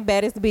 I'm being the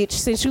baddest bitch.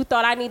 Since you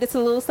thought I needed to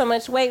lose so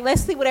much weight,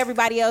 let's see what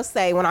everybody else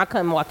say when I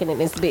come walking in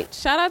this bitch.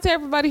 Shout out to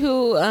everybody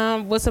who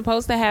was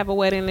supposed to have a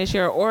wedding this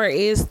year or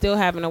is still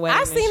having a wedding.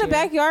 I this seen a year.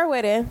 backyard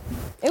wedding.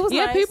 It was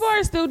Yeah, nice. people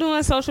are still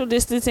doing social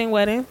distancing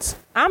weddings.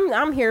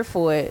 I'm here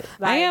for it.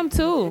 I am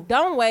too.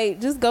 Don't wait.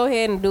 Just go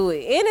ahead and do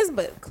it. And it's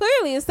but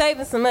clearly it's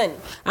saving some money.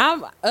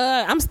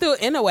 I'm still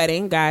in a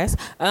wedding, guys.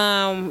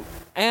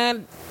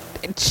 And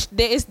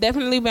it's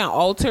definitely been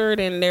altered,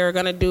 and they're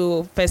gonna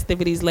do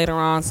festivities later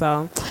on.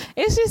 So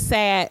it's just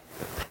sad.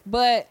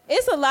 But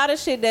It's a lot of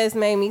shit that's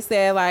made me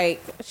sad.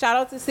 Like, shout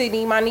out to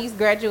Sydney. My niece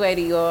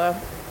graduated, y'all.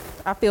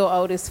 I feel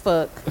old as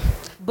fuck.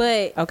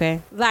 But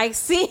okay, like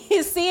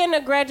seeing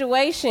the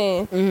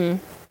graduation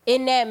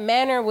in that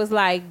manner was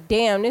like,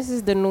 damn, this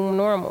is the new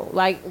normal.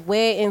 Like,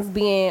 weddings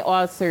being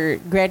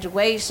altered,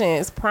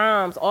 graduations,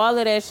 proms, all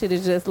of that shit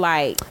is just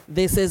like,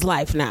 this is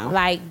life now.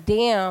 like,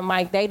 damn,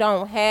 like they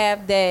don't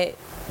have that.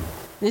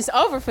 It's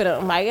over for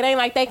them. Like, it ain't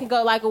like they can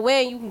go like a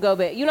wedding, you can go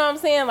back. You know what I'm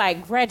saying?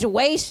 Like,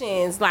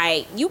 graduations,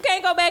 like, you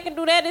can't go back and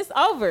do that. It's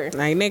over.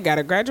 Like, they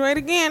gotta graduate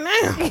again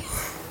now.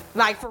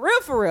 Like, for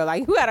real.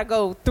 Like, you gotta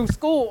go through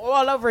school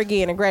all over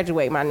again and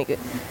graduate, my nigga.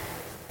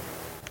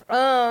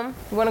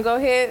 You wanna go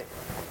ahead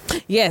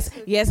Yes,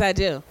 I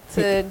do.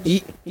 to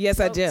Yes,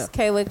 I do.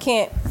 Kayla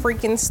can't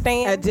freaking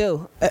stand. I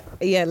do.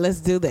 Yeah, let's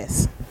do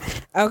this.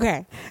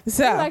 Okay,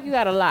 so Feel like you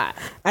got a lot.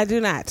 I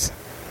do not.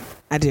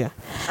 I do.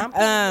 I'm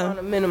putting you on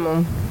a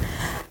minimum.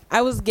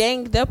 I was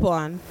ganged up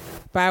on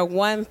by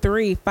 1,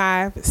 3,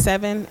 5,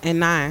 7, and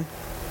 9.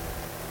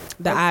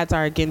 The odds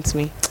are against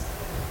me.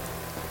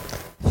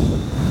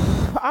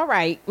 All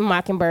right,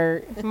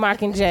 Mockingbird,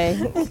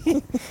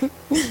 Mockingjay.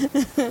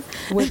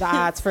 Would the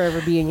odds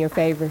forever be in your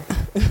favor?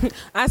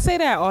 I say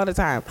that all the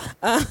time,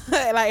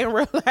 like in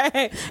real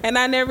life, and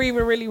I never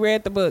even really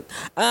read the book.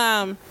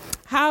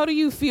 How do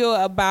you feel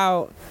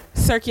about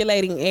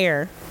circulating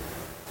air?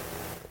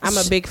 I'm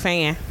a big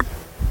fan.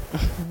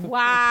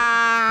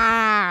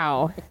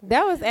 Wow.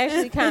 That was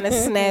actually kind of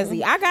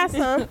snazzy. I got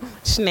some.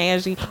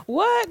 Snazzy.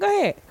 What? Go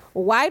ahead.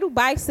 Why do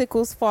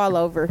bicycles fall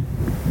over?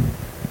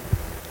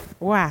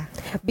 Why?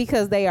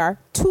 Because they are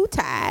too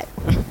tired.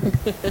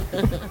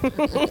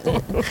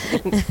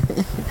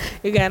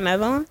 You got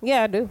another one?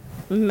 Yeah, I do.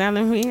 None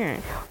of me here.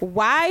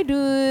 Why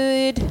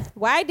did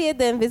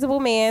the Invisible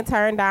Man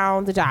turn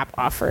down the job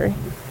offer?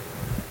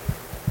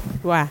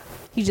 Why?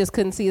 He just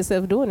couldn't see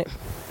himself doing it.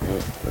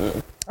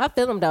 I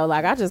feel him though.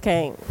 Like, I just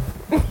can't.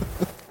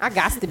 I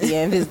got to be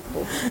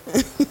invisible.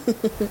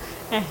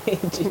 I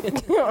hate you.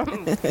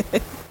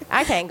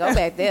 I can't go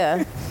back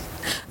there.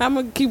 I'm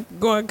gonna keep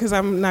going because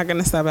I'm not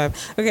gonna stop.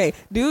 Okay.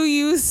 Do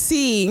you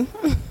see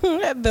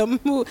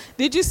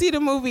Did you see the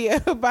movie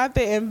about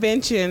the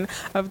invention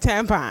of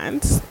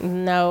tampons?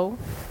 No.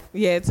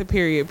 Yeah, it's a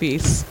period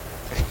piece.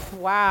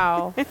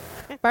 Wow.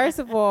 First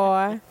of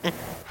all,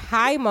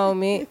 high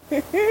moment.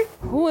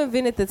 Who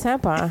invented the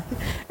tampon?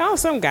 Oh,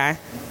 some guy.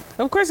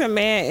 Of course, a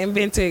man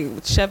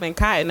invented shoving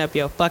cotton up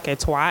your fucking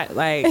twat.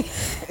 Like,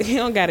 he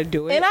don't got to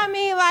do it. And I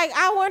mean, like,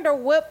 I wonder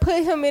what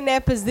put him in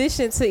that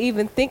position to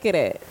even think of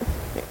that.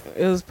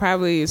 It was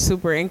probably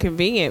super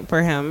inconvenient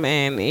for him,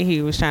 and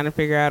he was trying to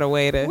figure out a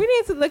way to. We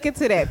need to look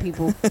into that,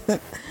 people.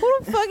 Who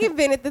Who the fuck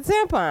invented the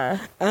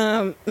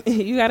tampon?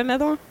 You got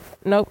another one?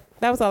 Nope.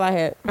 That was all I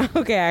had.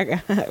 Okay, I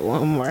got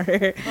one more.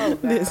 Oh,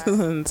 This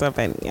one's so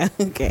funny.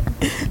 Okay.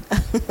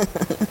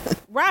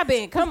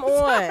 Robin, come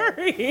on.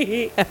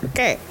 Sorry.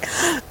 Okay.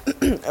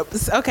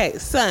 Okay,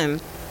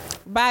 son.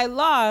 By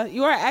law,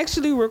 you are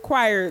actually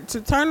required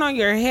to turn on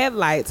your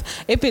headlights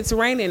if it's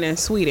raining in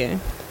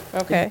Sweden.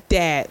 Okay.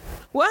 Dad.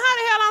 Well, how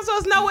the hell I'm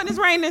supposed to know when it's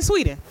raining in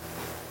Sweden?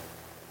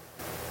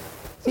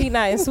 He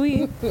not in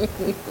Sweden.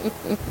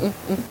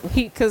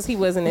 Because he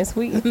wasn't in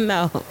Sweden.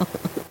 No.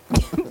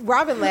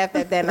 Robin laughed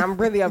at that, and I'm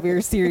really over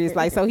here serious.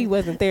 Like, so he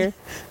wasn't there.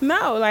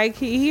 No, like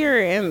here,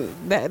 and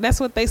that's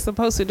what they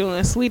supposed to do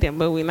in Sweden,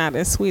 but we're not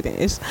in Sweden.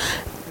 It's,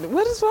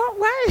 what is wrong?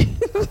 Why?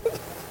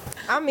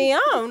 I mean,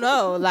 I don't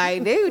know.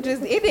 Like, they were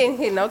just, it didn't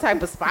hit no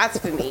type of spots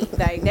for me.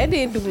 Like, that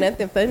didn't do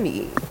nothing for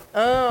me.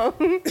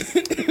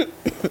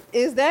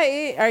 Is that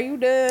it? Are you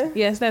done?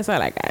 Yes, that's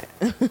all I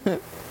got.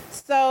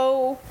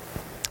 So,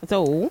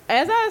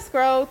 as I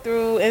scroll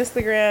through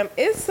Instagram,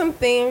 it's some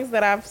things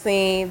that I've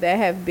seen that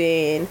have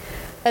been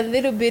a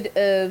little bit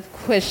of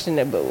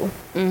questionable.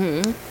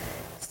 Mm-hmm.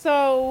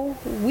 So,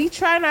 we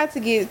try not to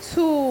get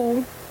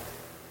too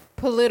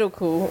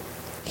political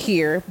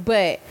here,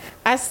 but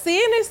I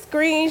seen a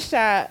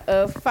screenshot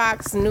of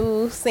Fox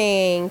News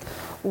saying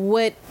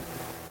what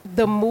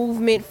the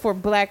movement for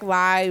Black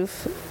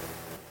Lives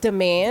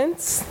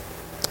demands.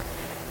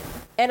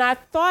 And I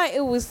thought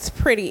it was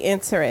pretty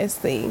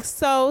interesting.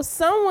 So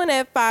someone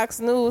at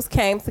Fox News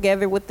came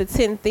together with the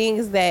 10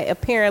 things that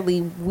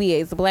apparently we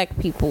as black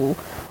people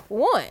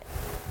want.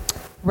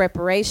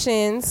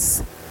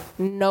 Reparations,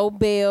 no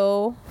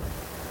bail,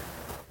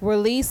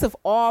 release of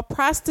all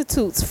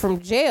prostitutes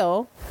from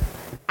jail.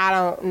 I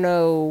don't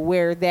know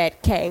where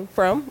that came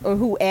from or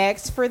who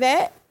asked for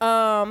that.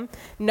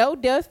 No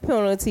death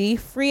penalty,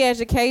 free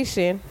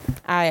education.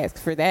 I asked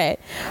for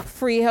that.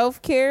 Free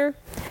health care,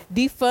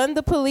 defund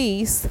the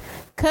police,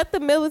 cut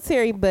the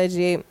military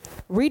budget,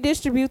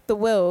 redistribute the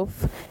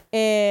wealth,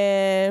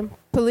 and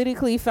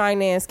politically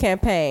financed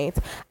campaigns.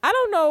 I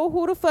don't know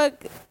who the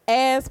fuck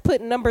ass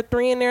put number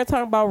 3 in there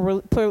talking about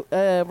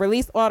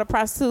release all the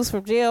prostitutes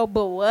from jail,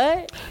 but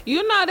what?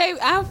 You know,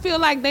 I feel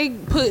like they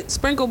put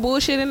sprinkle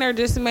bullshit in there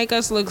just to make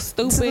us look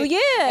stupid. So, yeah.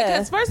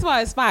 Because first of all,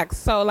 it's Fox,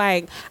 so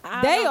like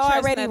They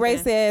already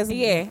racist.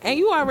 Yeah, and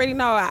you already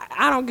know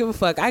I don't give a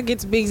fuck. I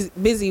get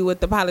busy with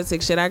the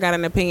politics shit. I got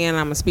an opinion.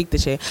 I'm gonna speak the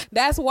shit.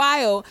 That's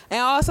wild. And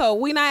also,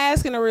 we not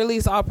asking to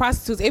release all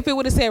prostitutes. If it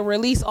would have said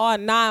release all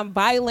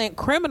non-violent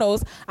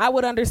criminals, I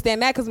would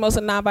understand that because most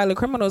of non-violent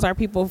criminals are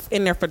people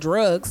in there for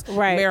drugs,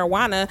 right,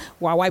 marijuana,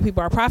 while white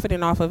people are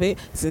profiting off of it.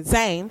 It's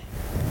insane.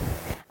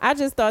 I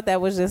just thought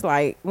that was just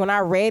like, when I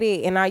read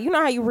it, and you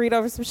know how you read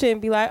over some shit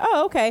and be like,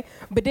 oh, okay.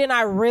 But then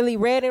I really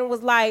read it and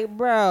was like,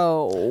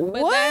 bro,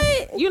 But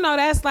what? You know,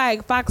 that's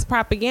like Fox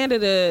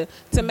propaganda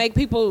to make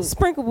people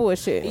Sprinkle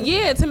bullshit.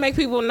 Yeah, to make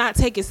people not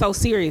take it so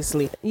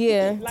seriously.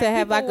 Yeah, Like to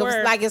have people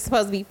like it's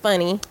supposed to be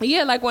funny.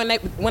 Yeah, like when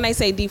they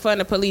say defund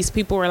the police,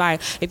 people were like,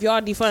 if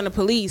y'all defund the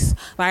police,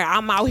 like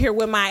I'm out here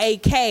with my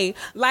AK.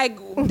 Like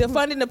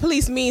defunding the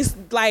police means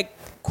like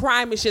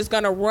crime is just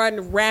gonna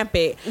run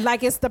rampant.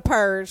 Like it's the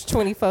purge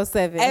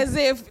 24/7. As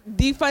if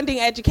defunding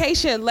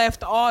education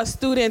left all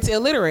students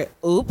illiterate.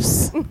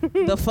 Oops.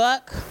 The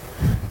fuck?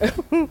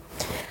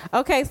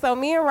 Okay, so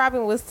me and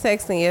Robin was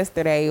texting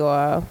yesterday,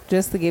 y'all,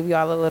 just to give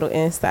y'all a little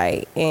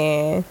insight.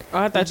 And Oh,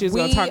 I thought you was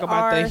gonna talk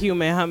about the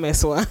human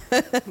hummus one.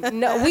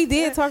 no, we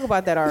did talk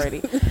about that already.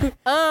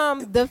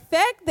 The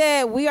fact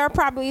that we are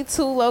probably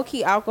 2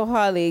 low-key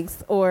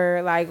alcoholics,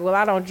 or like, well,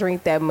 I don't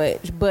drink that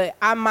much, but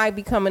I might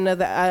become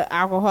another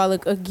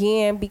alcoholic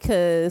again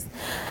because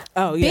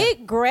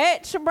Big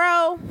Gretch,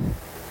 bro.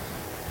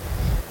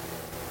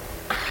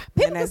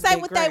 People can say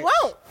what they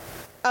want,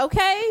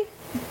 okay?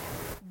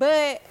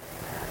 But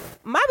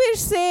my bitch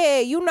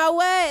said, you know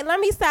what? Let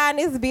me sign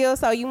this bill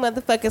so you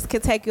motherfuckers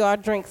can take your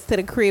drinks to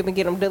the crib and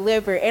get them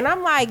delivered. And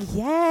I'm like,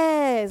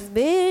 yes,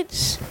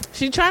 bitch.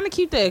 She's trying to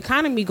keep the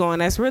economy going.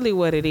 That's really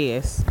what it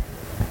is.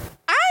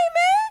 I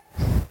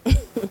ain't mad.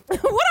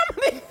 What I'm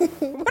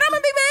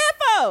gonna be mad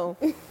for?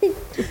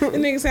 The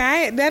nigga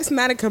say, that's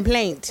not a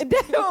complaint.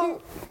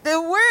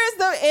 Where's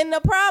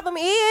the problem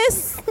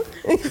is?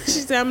 She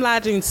said, I'm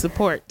lodging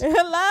support.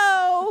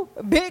 Hello,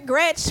 Big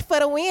Gretch for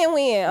the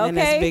win-win. Okay, And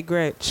that's Big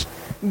Gretch.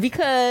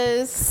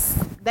 Because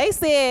they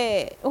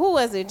said, who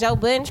was it? Joe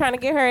Budden trying to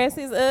get her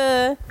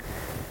asses.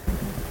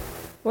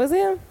 Was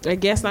him? A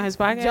guest on his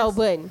podcast? Joe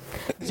Budden.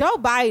 Joe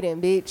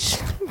Biden, bitch.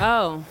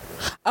 Oh,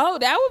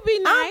 that would be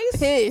nice. I'm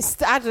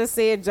pissed. I just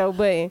said Joe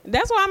Budden.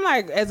 That's why I'm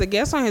like, as a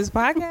guest on his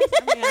podcast.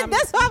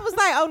 That's why I was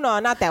like, oh no,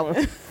 not that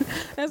one.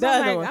 That's why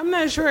I'm like, I'm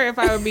not sure if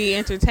I would be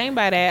entertained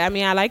by that. I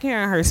mean, I like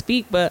hearing her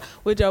speak, but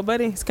with Joe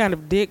Budden, he's kind of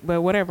a dick,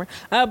 but whatever.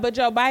 But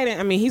Joe Biden,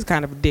 I mean, he's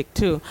kind of a dick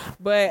too.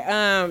 But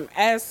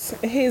as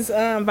his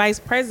vice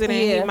president,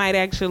 he might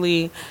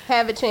actually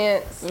have a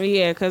chance.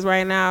 Yeah, because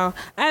right now,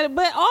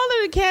 but all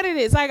of the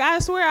candidates, like I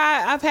swear,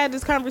 I've had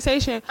this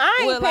conversation.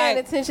 I ain't paying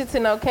attention to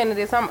no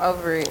candidates. I'm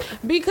over it.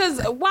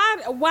 Because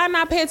why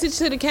not pay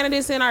attention to the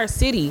candidates in our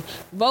city?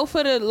 Vote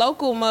for the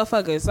local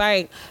motherfuckers.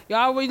 Like,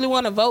 y'all really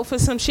want to vote for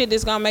some shit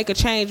that's gonna make a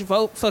change?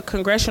 Vote for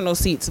congressional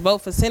seats. Vote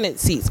for Senate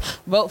seats.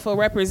 Vote for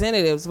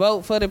representatives.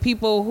 Vote for the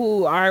people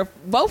who are.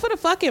 Vote for the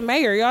fucking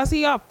mayor. Y'all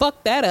see y'all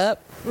fuck that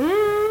up.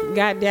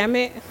 God damn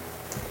it.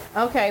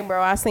 Okay, bro.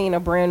 I seen a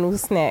brand new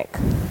snack.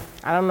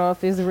 I don't know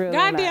if it's real.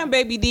 Goddamn,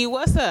 baby D,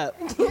 what's up?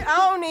 I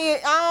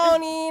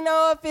don't even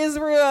know if it's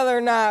real or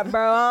not,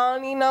 bro. I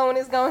don't even know when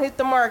it's gonna hit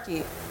the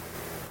market.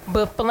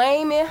 But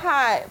flaming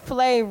hot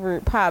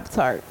flavored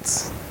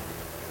Pop-Tarts.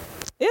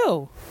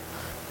 Ew.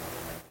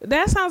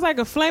 That sounds like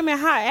a flaming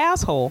hot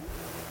asshole.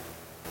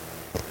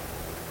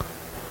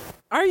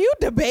 Are you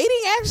debating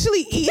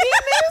actually eating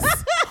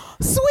this?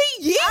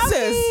 Sweet Jesus.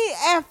 I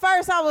mean, at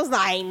first I was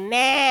like,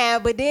 nah,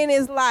 but then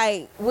it's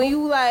like when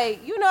you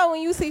like, you know,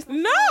 when you see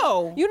some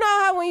No. you know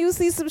how when you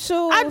see some shoes,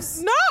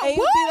 No, and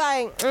you be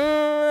like,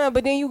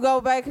 but then you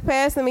go back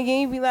past them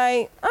again, you be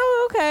like,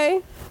 oh,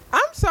 okay.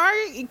 I'm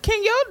sorry.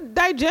 Can your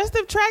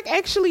digestive tract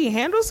actually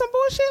handle some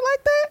bullshit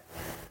like that?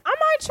 I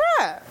might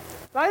try.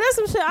 Like that's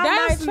some shit I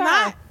That's might try.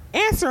 not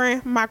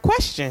answering my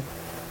question.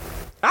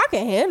 I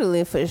can handle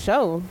it for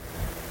sure.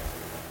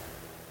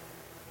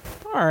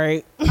 All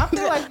right. I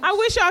feel like I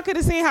wish y'all could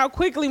have seen how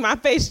quickly my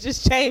face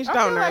just changed I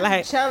feel on her. like you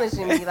Like,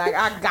 challenging me. Like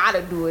I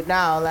gotta do it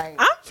now. Like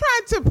I'm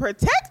trying to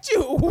protect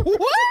you.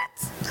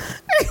 What?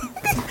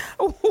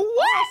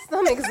 What?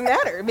 stomachs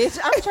matter, bitch.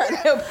 I'm trying to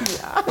help you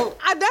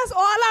out. That's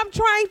all I'm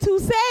trying to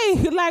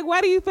say. Like,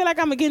 why do you feel like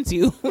I'm against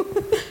you?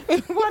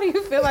 Why do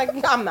you feel like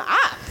I'm the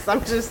ops?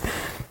 I'm just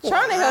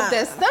trying to help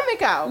that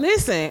stomach out.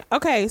 Listen,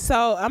 okay,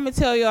 so I'm gonna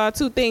tell y'all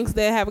two things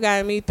that have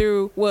gotten me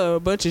through. Well, a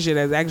bunch of shit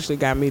has actually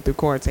got me through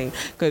quarantine,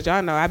 cause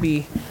y'all know I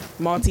be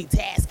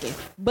multitasking.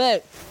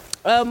 But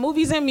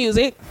movies and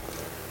music.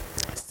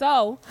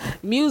 So,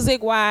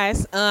 music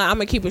wise, I'm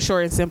gonna keep it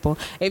short and simple.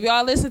 If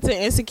y'all listen to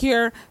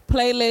Insecure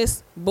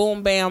playlist,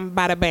 boom, bam,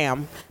 bada,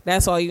 bam.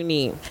 That's all you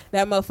need.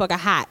 That motherfucker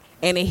hot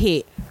and it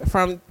hit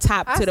from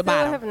top to the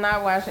bottom. I still have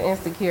not watched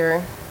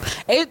Insecure.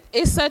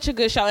 It's such a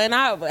good show, and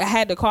I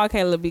had to call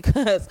Kayla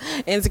because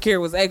Insecure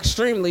was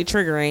extremely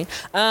triggering.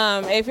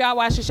 If y'all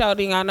watch the show,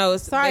 then y'all know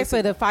it's Sorry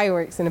for the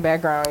fireworks in the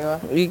background,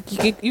 y'all. you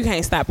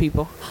can't stop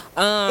people.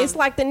 It's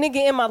like the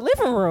nigga in my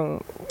living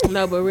room.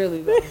 No, but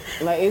really, though.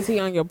 Like, is he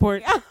on your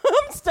porch?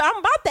 I'm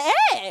about to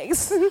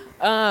ask.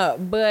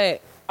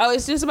 But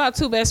it's just about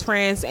two best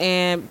friends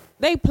and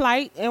they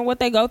plight and what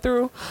they go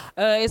through.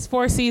 It's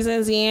 4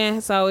 seasons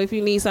in, so if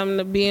you need something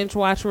to binge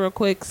watch real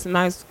quick, it's a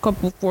nice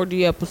couple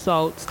 40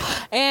 episodes.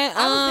 And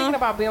I was thinking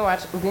about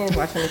binge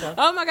watching it.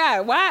 oh my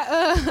God,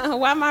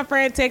 why my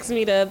friend texted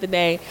me the other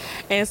day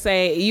and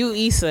say, you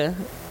Issa?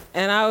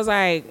 And I was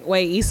like,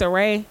 wait, Issa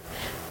Rae?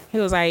 He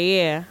was like,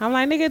 yeah. I'm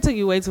like, nigga, it took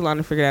you way too long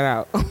to figure that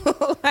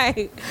out.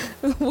 Like,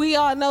 we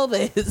all know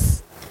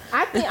this.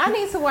 I think I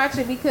need to watch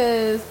it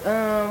because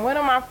one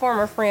of my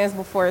former friends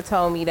before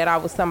told me that I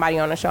was somebody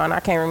on the show, and I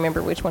can't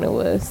remember which one it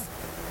was.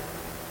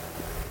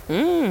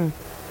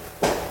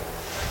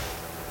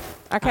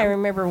 I can't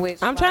remember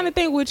which. I'm trying to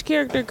think which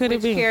character could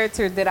it be. Which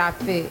character did I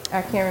fit?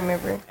 I can't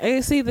remember.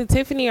 It's either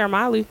Tiffany or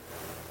Molly.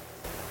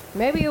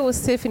 Maybe it was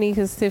Tiffany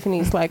because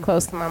Tiffany's like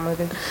close to my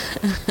mother.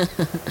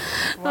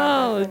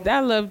 Oh, I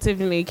love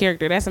Tiffany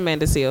character. That's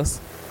Amanda Seales.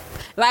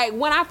 Like,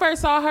 when I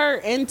first saw her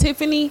in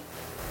Tiffany,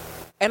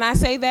 and I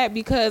say that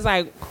because,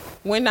 like,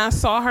 when I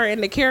saw her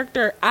in the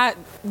character, I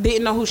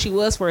didn't know who she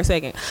was for a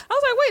second. I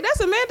was like, wait, that's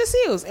Amanda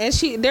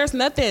Seales. And there's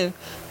nothing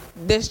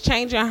that's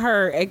changing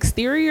her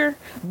exterior,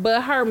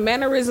 but her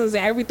mannerisms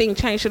and everything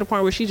changed to the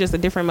point where she's just a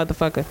different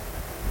motherfucker.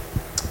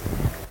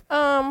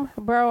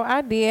 Bro,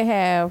 I did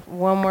have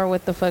one more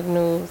what the fuck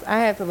news. I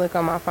had to look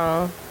on my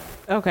phone.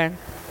 Okay.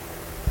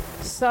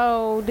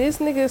 So this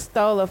nigga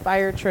stole a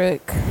fire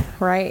truck,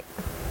 right?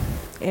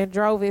 And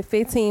drove it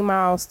 15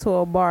 miles to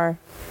a bar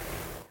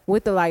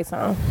with the lights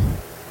on.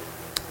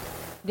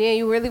 Then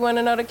you really want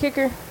to know the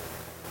kicker?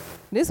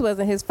 This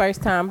wasn't his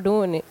first time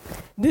doing it.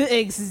 The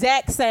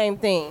exact same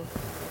thing.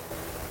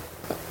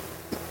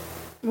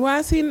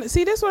 Why see this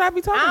is what I be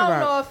talking I about. don't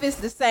know if it's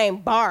the same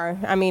bar.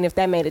 I mean, if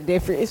that made a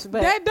difference,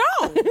 but That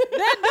don't.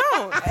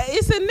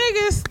 It's a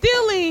nigga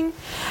stealing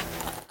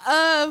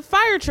a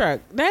fire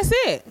truck. That's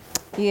it.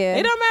 yeah,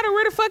 It don't matter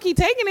where the fuck he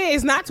taking it.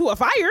 It's not to a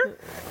fire.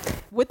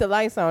 with the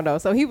lights on though.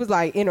 So he was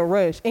like in a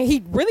rush, and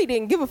he really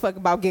didn't give a fuck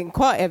about getting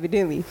caught.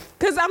 Evidently,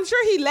 Cause I'm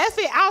sure he left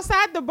it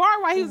outside the bar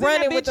while he was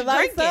running in that with bitch the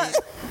lights drinking.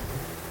 on.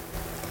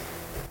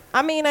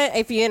 I mean,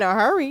 if you're in a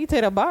hurry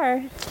to the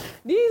bar,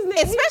 These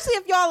niggas, especially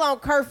if y'all on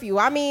curfew.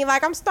 I mean,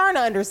 like I'm starting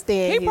to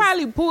understand. he his-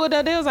 probably pulled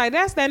up. They was like,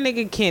 "That's that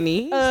nigga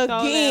Kenny. He stole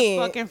that Again.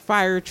 fucking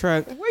fire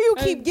truck." where you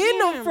keep getting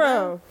them Again,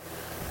 from?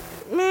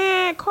 bro.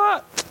 Man,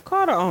 call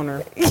the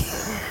owner.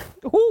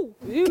 Who?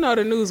 You know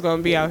the news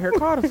gonna be out here.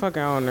 Call the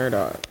fucking owner,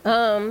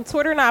 dog.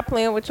 Twitter not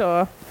playing with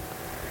y'all.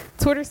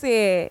 Twitter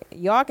said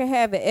y'all can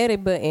have an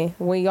edit button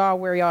when y'all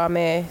wear y'all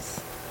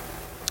masks.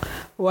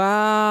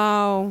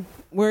 Wow.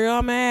 Wear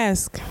y'all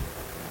mask.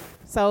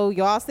 So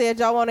y'all said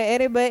y'all want an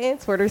edit button.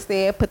 Twitter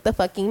said put the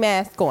fucking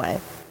mask on.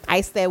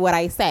 I said what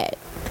I said.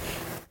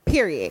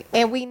 period.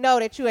 And we know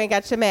that you ain't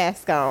got your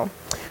mask on.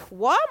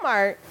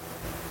 Walmart,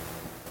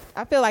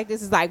 I feel like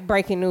this is like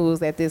breaking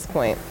news at this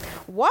point.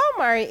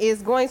 Walmart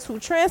is going to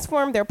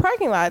transform their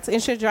parking lots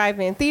into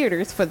drive-in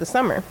theaters for the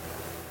summer.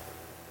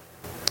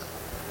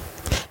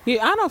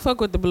 Yeah, I don't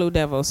fuck with the Blue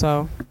Devil,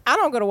 so I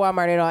don't go to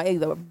Walmart at all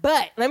either.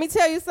 But let me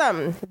tell you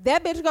something.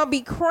 That bitch gonna be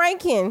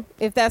cranking,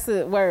 if that's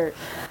a word.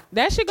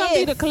 that shit gonna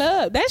be the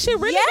club. That shit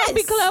really gonna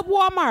be Club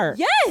Walmart.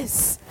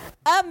 Yes.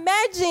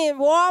 Imagine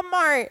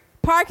Walmart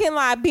parking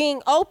lot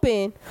being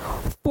open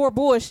for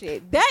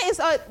bullshit. That is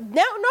now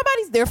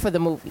nobody's there for the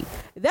movie.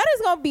 That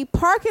is gonna be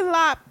parking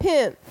lot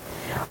pimp,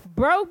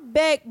 broke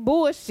back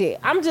bullshit.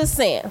 I'm just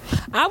saying.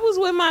 I was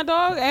with my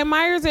dog at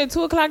Myers at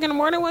 2:00 in the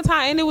morning one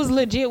time, and it was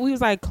legit. We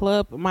was like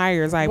Club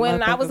Myers. Like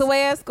When I was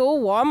away at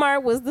school,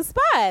 Walmart was the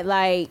spot.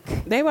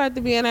 Like, they about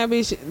to be in that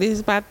bitch. This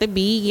about to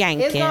be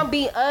yanking. it's gonna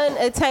be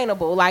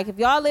unattainable. Like, if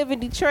y'all live in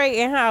Detroit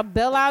and how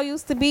Belle Isle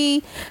used to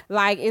be,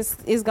 like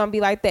it's gonna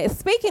be like that.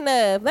 Speaking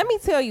of, let me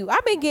tell you,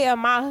 I've been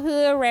getting my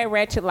hood rat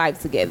ratchet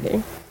life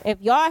together. If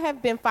y'all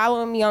have been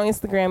following me on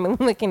Instagram and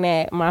looking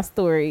at my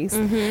stories,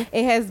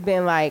 it has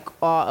been like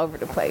all over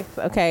the place.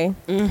 Okay.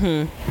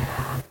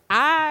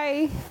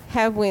 I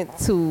have went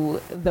to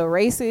the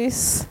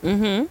races.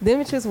 Them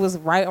bitches was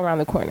right around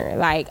the corner.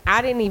 Like,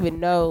 I didn't even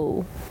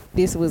know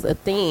this was a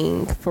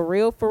thing for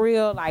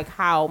real. Like,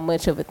 how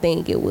much of a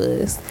thing it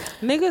was.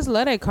 Niggas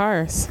love their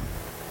cars.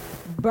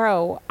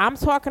 Bro, I'm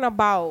talking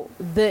about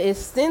the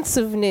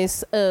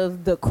extensiveness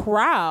of the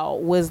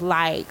crowd was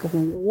like,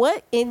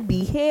 what in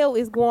the hell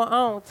is going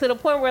on? To the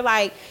point where,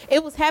 like,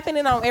 it was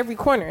happening on every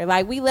corner.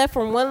 Like, we left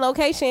from one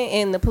location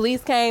and the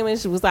police came and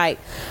she was like,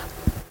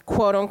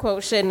 quote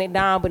unquote, shutting it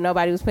down, but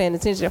nobody was paying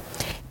attention.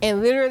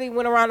 And literally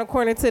went around the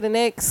corner to the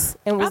next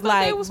and was I thought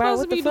like, they was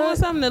supposed to be doing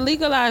something to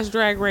legalize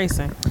drag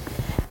racing.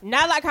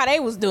 Not like how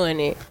they was doing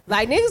it.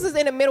 Like, niggas is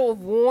in the middle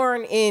of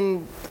Warren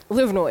and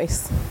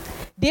Livernois.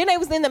 Then they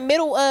was in the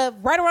middle of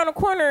right around the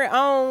corner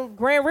on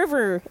Grand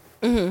River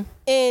in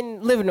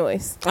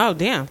Livernois. Oh,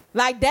 damn.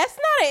 Like, that's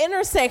not an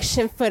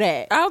intersection for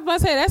that. I was about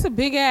to say, that's a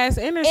big ass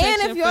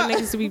intersection for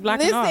niggas to be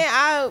blocking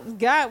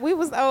off. We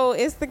was on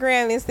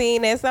Instagram and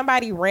seeing that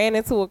somebody ran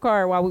into a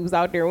car while we was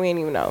out there. We didn't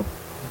even know.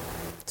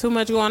 Too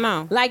much going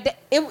on. Like,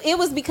 it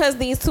was because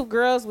these two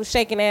girls was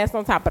shaking ass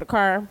on top of the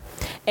car,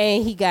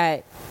 and he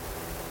got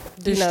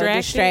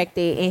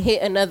distracted and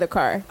hit another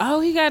car. Oh,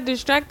 he got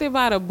distracted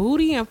by the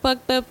booty and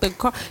fucked up the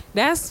car.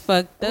 That's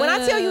fucked up. When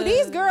I tell you,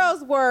 these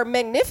girls were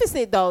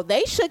magnificent, though.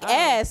 They shook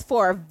ass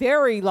for a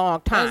very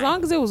long time. As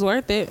long as it was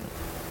worth it.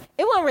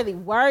 It wasn't really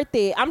worth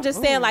it. I'm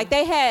just saying, like,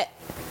 they had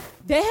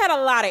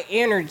a lot of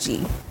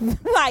energy.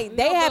 Like,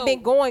 they had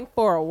been going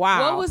for a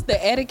while. What was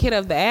the etiquette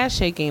of the ass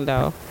shaking,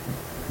 though?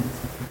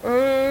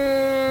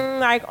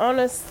 Like,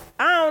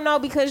 I don't know,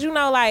 because, you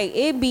know, like,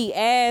 it be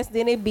ass,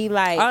 then it be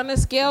like on a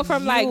scale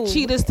from like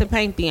Cheetahs to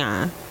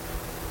Pantheon.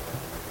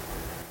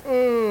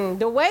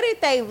 The way that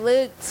they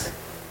looked,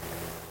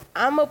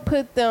 I'm gonna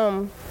put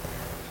them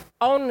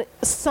on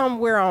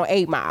somewhere on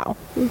 8 Mile.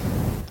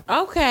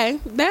 Okay,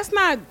 that's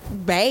not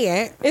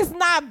bad. It's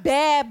not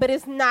bad, but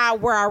it's not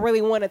where I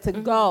really wanted to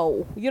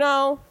go. You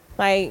know,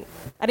 like,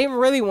 I didn't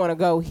really want to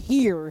go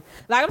here.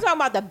 Like, I'm talking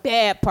about the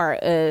bad part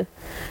of,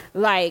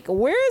 like,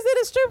 where is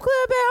it a strip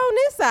club at on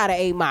this side of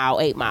 8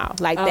 Mile,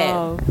 like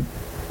that.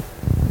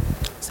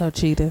 So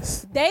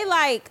Cheetahs. They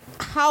like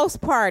house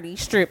party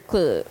strip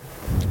club.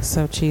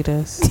 So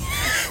Cheetahs.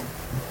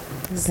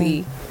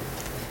 See,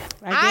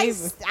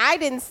 I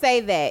didn't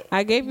say that.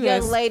 I gave you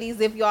young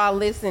ladies, if y'all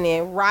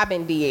listening,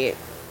 Robin did.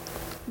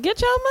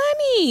 Get your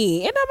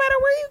money. It don't matter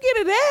where you get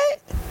it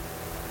at.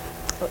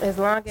 As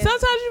long as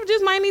sometimes you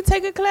just might need to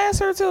take a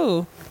class or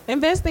two.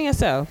 Invest in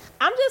yourself.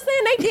 I'm just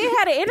saying they did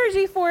have the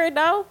energy for it,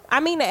 though. I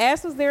mean, the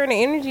ass was there and the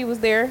energy was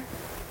there.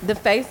 The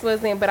face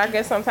wasn't, but I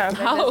guess sometimes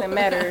that doesn't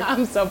matter.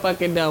 I'm so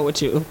fucking done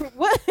with you.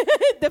 What?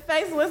 The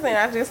face wasn't.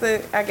 I just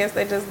said, I guess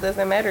that just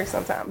doesn't matter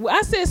sometimes.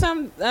 I said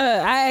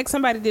I asked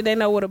somebody, did they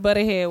know what a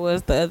butterhead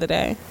was the other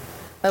day?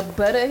 A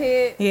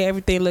butterhead? Yeah,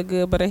 everything looked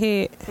good but a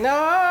head.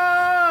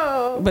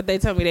 No. But they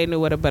told me they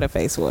knew what a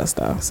butterface was,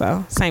 though.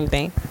 So, same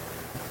thing.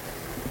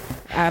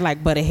 I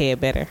like butterhead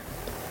better.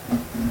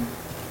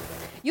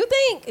 You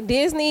think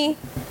Disney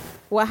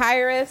will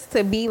hire us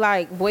to be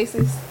like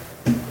voices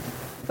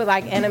for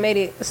like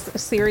animated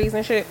series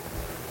and shit?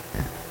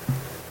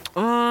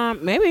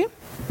 Maybe.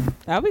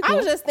 That'd be cool. I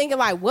was just thinking,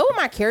 like, what would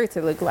my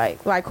character look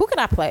like? Like, who could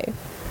I play?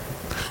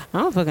 I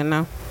don't fucking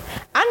know.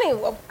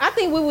 I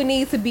think we would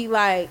need to be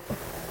like,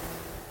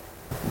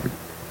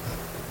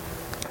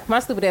 my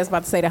stupid ass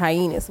about to say the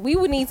hyenas. We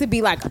would need to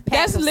be like a pack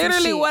That's of some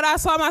literally shit. what I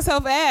saw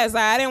myself as.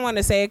 I didn't want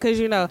to say it because,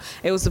 you know,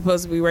 it was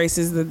supposed to be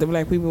racist that the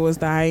black people was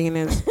the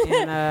hyenas.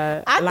 And,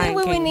 I think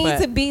we would need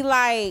to be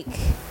like,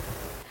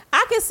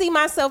 I could see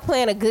myself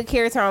playing a good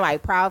character on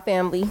like Proud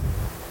Family.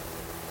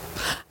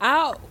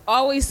 I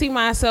always see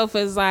myself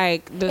as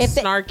like the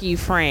snarky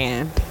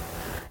friend.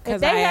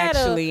 Because I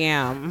actually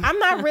am. I'm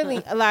not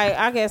really, like,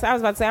 I guess I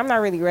was about to say, I'm not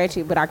really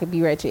wretched, but I could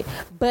be wretched.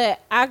 But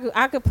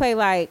I could play,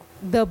 like,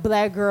 the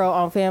black girl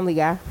on Family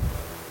Guy.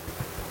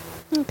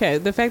 Okay,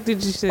 the fact that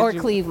you said or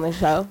Cleveland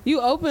show.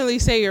 you openly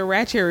say you're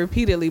ratchet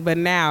repeatedly, but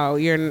now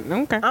you're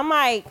okay. I'm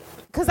like,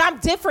 cause I'm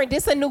different.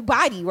 This a new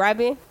body,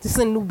 Robin. This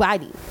a new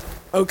body.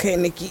 Okay,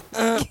 Nikki.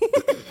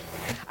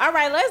 All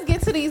right, let's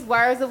get to these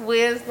words of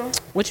wisdom.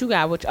 What you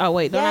got? Oh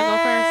wait, don't I go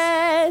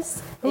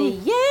Yes. first?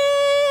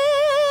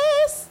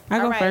 Yes. I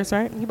go All first,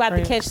 right? You about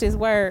to catch this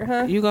word,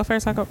 huh? You go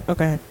first. I go.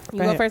 Okay. You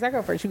go first. I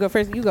go first. You go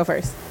first. You go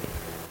first.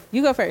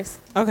 You go first.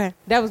 Okay.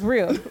 That was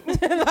real.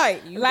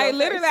 like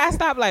Literally, I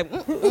stopped. Like.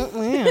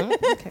 Yeah.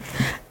 Okay.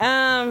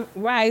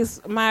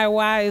 My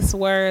wise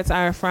words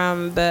are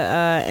from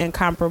the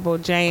incomparable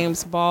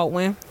James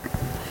Baldwin.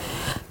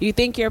 You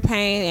think your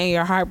pain and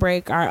your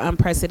heartbreak are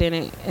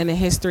unprecedented in the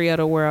history of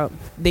the world.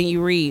 Then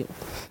you read.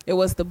 It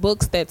was the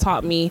books that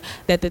taught me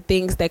that the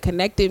things that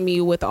connected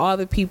me with all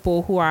the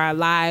people who are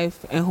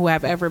alive and who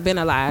have ever been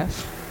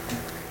alive.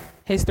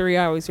 History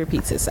always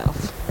repeats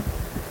itself.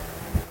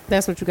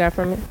 That's what you got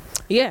from it?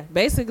 Yeah,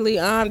 basically,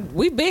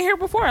 we've been here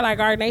before. Like,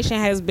 our nation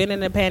has been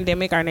in a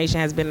pandemic. Our nation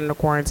has been in a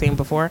quarantine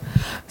before.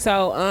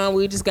 So,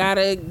 we just got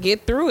to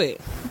get through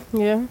it.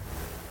 Yeah.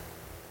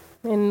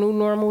 And new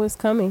normal is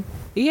coming.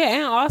 Yeah,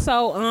 and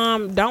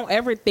also, don't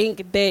ever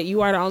think that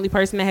you are the only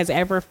person that has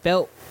ever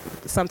felt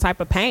some type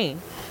of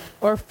pain.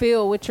 Or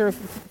feel what you're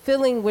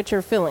feeling, what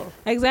you're feeling.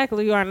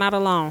 Exactly. You are not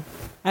alone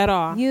at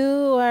all.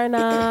 You are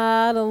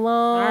not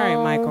alone. All right,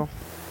 Michael.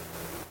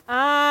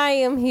 I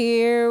am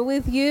here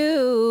with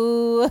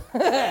you.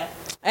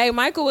 Hey,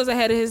 Michael was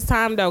ahead of his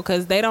time, though,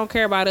 because they don't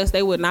care about us.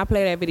 They would not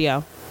play that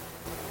video.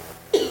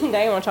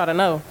 They want y'all to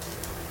know.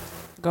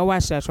 Go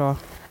watch that, y'all.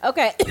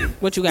 Okay.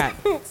 What you got?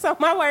 So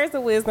my words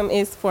of wisdom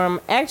is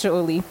from,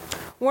 actually,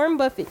 Warren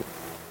Buffett.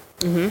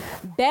 Mm-hmm.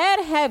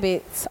 Bad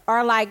habits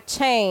are like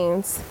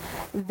chains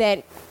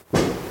that...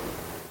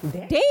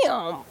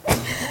 Damn.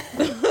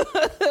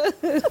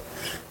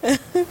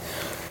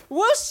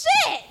 Well,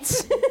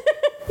 shit.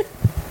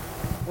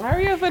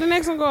 Hurry up for the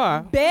next one, go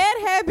off. Bad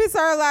habits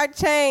are like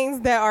chains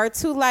that are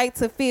too light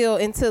to feel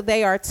until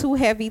they are too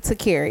heavy to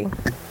carry.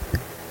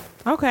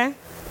 Okay.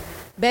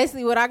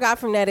 Basically, what I got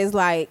from that is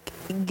like,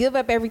 give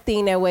up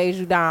everything that weighs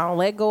you down.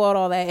 Let go of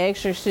all that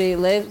extra shit.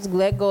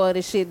 Let go of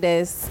the shit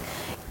that's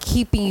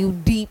keeping you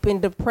deep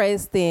and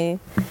depressed,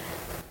 and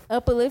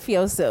uplift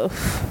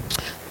yourself.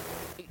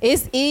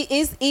 It's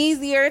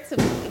easier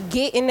to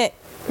get in that.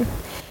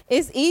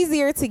 It's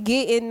easier to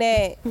get in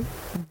that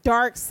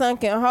dark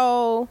sunken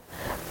hole,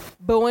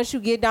 but once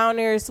you get down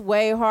there, it's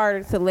way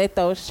harder to let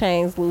those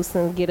chains loose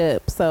and get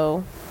up.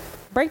 So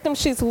break them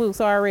shits loose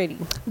already.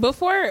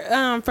 Before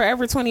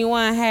Forever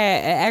 21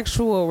 had an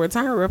actual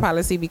return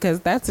policy, because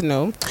that's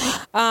new.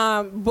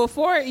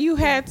 Before you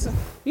had to,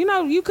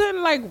 you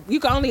couldn't you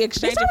could only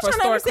exchange it for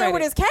store credit.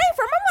 Where this came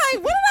from. I'm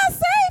like, what did I say?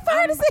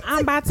 I'm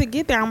about to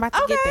get there.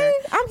 Okay,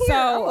 I'm here.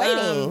 So, I'm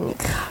waiting.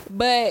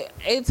 But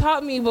it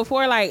taught me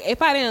before, like,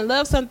 if I didn't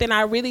love something,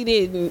 I really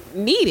didn't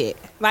need it.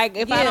 Like,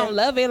 if I don't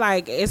love it,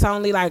 like, it's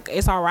only like,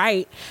 it's all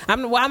right.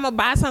 I'm gonna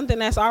buy something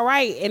that's all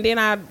right, and then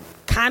I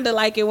kind of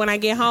like it when I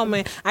get home,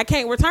 and I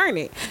can't return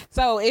it.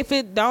 So if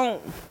you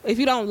don't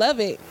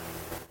love it,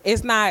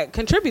 it's not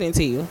contributing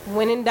to you.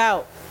 When in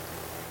doubt,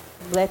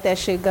 let that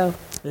shit go.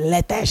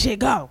 Let that shit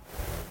go.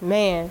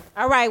 Man.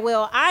 All right,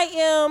 well, I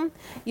am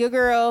your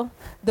girl,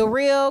 the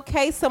real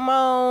K.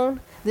 Simone,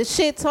 the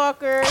shit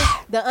talker,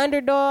 the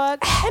underdog,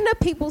 and the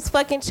people's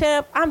fucking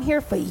champ. I'm here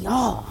for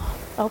y'all.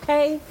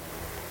 Okay?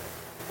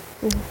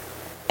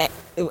 I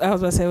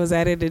was about to say, was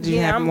that it? Did you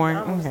have more?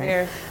 I'm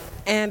there.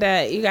 And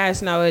you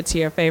guys know it's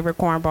your favorite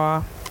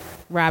cornball,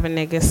 Robin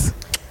Niggas.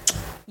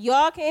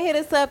 Y'all can hit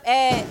us up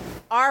at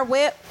our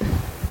web.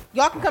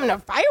 Y'all can come to a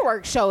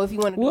fireworks show if you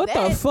want to do What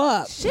that. the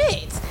fuck?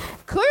 Shit.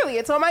 Clearly,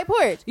 it's on my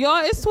porch.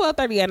 Y'all, it's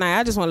 12:30 at night.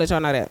 I just want to let y'all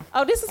know that.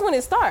 Oh, this is when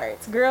it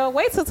starts. Girl,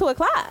 wait till 2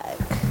 o'clock.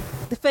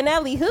 The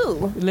finale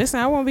who?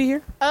 Listen, I won't be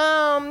here.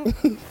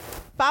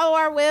 Follow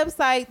our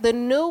website. The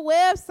new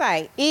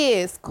website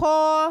is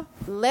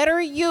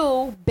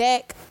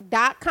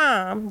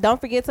callyouback.com. Don't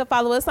forget to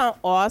follow us on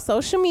all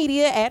social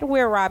media at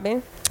We're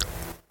Robin.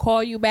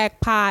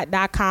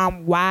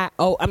 callyoubackpod.com.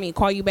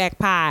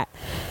 callyoubackpod.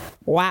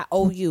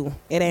 YOU.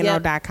 It ain't no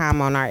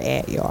 .com on our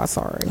ad, y'all.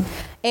 Sorry.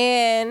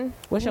 And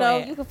what's your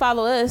ad? You can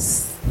follow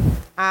us.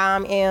 I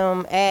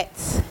am at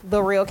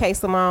The Real K.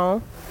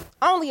 Simone.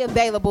 Only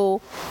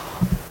available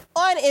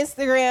on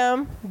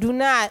Instagram. Do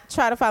not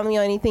try to follow me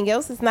on anything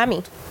else. It's not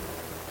me.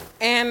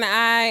 And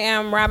I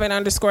am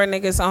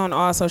Robin_niggas on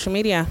all social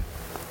media.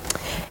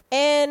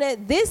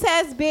 And this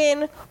has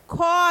been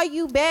Call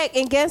You Back.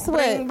 And guess what?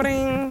 Bring,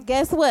 bring.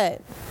 Guess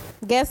what?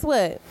 Guess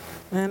what?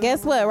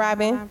 Guess what,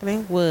 Robin?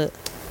 What?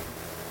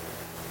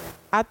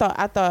 I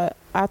thought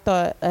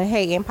a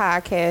hating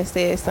podcast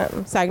said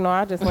something. So no,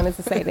 I just wanted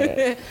to say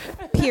that.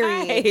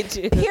 Period. I hate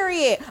you.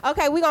 Period.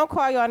 Okay, we gonna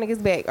call y'all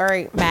niggas back. All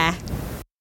right. Bye.